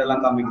என்ன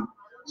அப்படின்றலாம் காமிக்குது.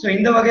 ஸோ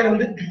இந்த வகையில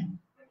வந்து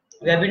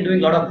we have been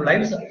doing a lot of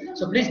lives.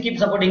 So please keep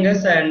supporting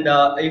us, and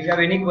if you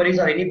have any queries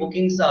or any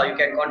bookings, you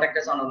can contact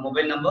us on our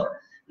mobile number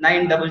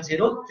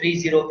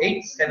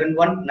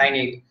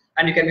 9003087198,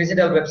 and you can visit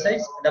our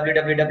websites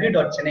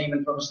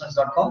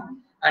www.chennaieventprofessionals.com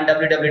and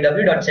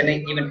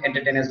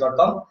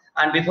www.chennaievent-entertainers.com.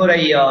 And before I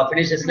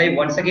finish this live,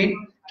 once again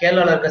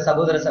கேரளால இருக்க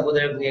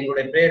சகோதரர்கள்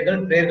எங்களுடைய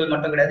பிரேயர்கள்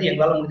மட்டும் கிடையாது,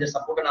 எங்களால முடிஞ்ச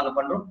சப்போர்ட்டை நாங்க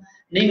பண்றோம்.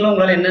 நீங்களும்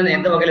உங்களால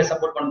எந்த வகையில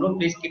சப்போர்ட் பண்றோம்,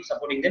 please keep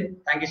supporting them.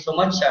 Thank you so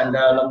much, and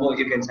Lambo,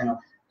 you can sign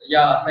off.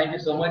 Yeah thank you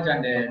so much.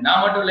 And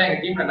நான் மட்டும் இல்லை, எங்க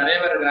டீம்ல நிறைய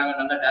பேர் இருக்கிறாங்க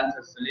நல்ல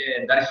டான்சர்ஸ். சொல்லி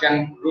தர்ஷன்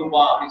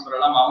ரூபா அப்படின்னு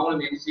சொல்லலாம்,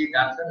 அவங்களும் எம்சி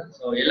டான்சர்.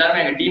 ஸோ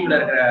எல்லாருமே எங்க டீம்ல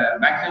இருக்கிற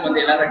மேக்ஸிமம்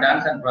வந்து எல்லாருமே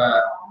டான்சர்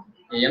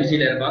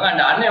எம்சில இருப்பாங்க.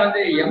 அண்ட் அண்ணன்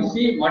வந்து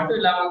எம்சி மட்டும்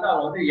இல்லாம வந்து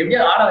அவங்க வந்து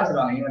எப்படியாவது ஆட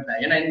வச்சிருவாங்க ஈவெண்ட்ல.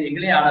 ஏன்னா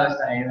எங்களையும் ஆட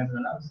வச்சிட்டாங்க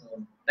ஈவெண்ட்லாம். So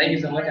thank you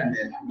so much and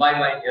bye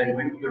bye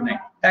everybody, good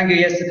night. Thank you.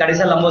 S,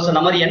 கடைசியா லம்போ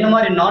சொன்ன மாதிரி என்ன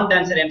மாதிரி நான்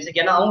டான்சர்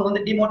எம்சிக்கு, ஏன்னா அவங்க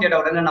வந்து டிமோட்டிவேட்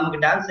ஆகுறாங்க, நமக்கு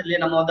டான்ஸ் இல்லையே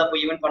நம்ம வந்து அப்போ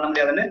ஈவெண்ட் பண்ண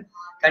முடியாதுன்னு.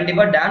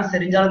 கண்டிப்பா டான்ஸ்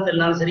தெரிஞ்சாலும்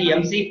தெரியலாலும் சரி,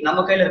 எம்சி நம்ம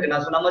கையில இருக்கு.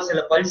 நான் சொன்ன மாதிரி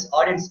சில பல்ஸ்,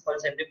 ஆடியன்ஸ்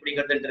பல்ஸ் எப்படி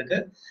பிடிக்கிறதுன்னு இருக்கு.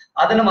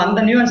 அதை நம்ம அந்த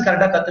நியூவன்ஸ்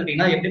கரெக்டா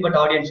கத்துக்கிட்டீங்கன்னா எப்படிப்பட்ட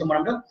ஆடியன்ஸும் பண்ண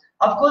முடியும்.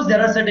 Of course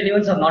there are certain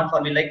events R not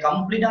for me. Like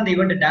கம்ப்ளீட்டா அந்த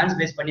ஈவெண்ட் டான்ஸ்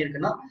பேஸ்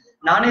பண்ணிருக்குன்னா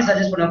நானே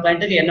சஜஸ்ட் பண்ணுவேன்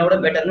கிளைண்ட்டுக்கு என்னோட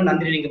பெட்டர்னு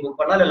நந்தினி நீங்க புக்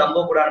பண்ணலாம், இல்ல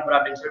லம்போ கூட அனுப்புறேன்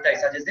அப்படின்னு சொல்லிட்டு ஐ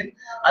சஜஸ்ட்.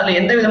 அதுல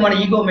எந்த விதமான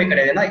ஈகோவுமே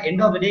கிடையாது. ஏன்னா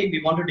end of the day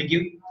we want to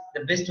give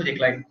the best to the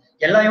client.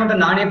 எல்லா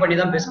ஈவெண்ட்டும் நானே பண்ணி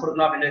தான் பெஸ்ட்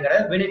கொடுக்கணும் அப்படின்னு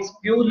கிடையாது. when it's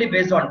purely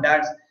based on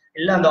dance,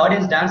 இல்ல அந்த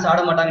ஆடியன்ஸ் டான்ஸ் ஆட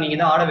மாட்டாங்க, நீங்க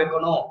தான் ஆட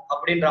வைக்கணும்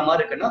அப்படின்ற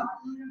மாதிரி இருக்குன்னா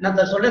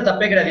நான் சொல்ல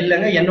தப்பே கிடையாது.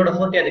 இல்லைங்க என்னோட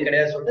ஃபோர்ட்டி அது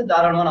கிடையாது சொல்லிட்டு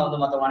தாராளமா நான்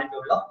வந்து மத்தவங்க அனுப்பி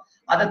விடலாம்.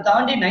 அதை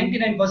தாண்டி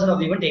 99%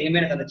 ஆஃப் ஈவெண்ட் எங்குமே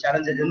எனக்கு அந்த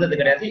சேலஞ்ச் இருந்தது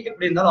கிடையாது.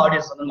 எப்படி இருந்தாலும்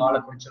ஆடியன்ஸ் வந்து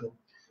மாலை பிடிச்சிடும்.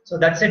 So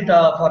that's it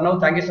for now.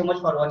 Thank you so much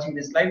for watching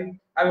this live.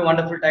 Have a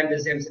wonderful time. This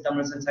is Emcee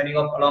Thamizharasan signing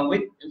off along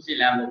with Emcee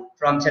Lambo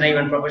from Chennai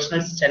Event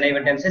Professionals, Chennai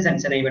Event Emcees and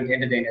Chennai Event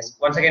Entertainers.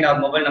 Once again, our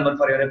mobile number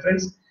for your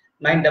reference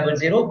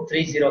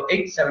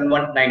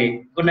 900-308-7198.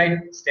 Good night.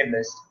 Stay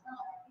blessed.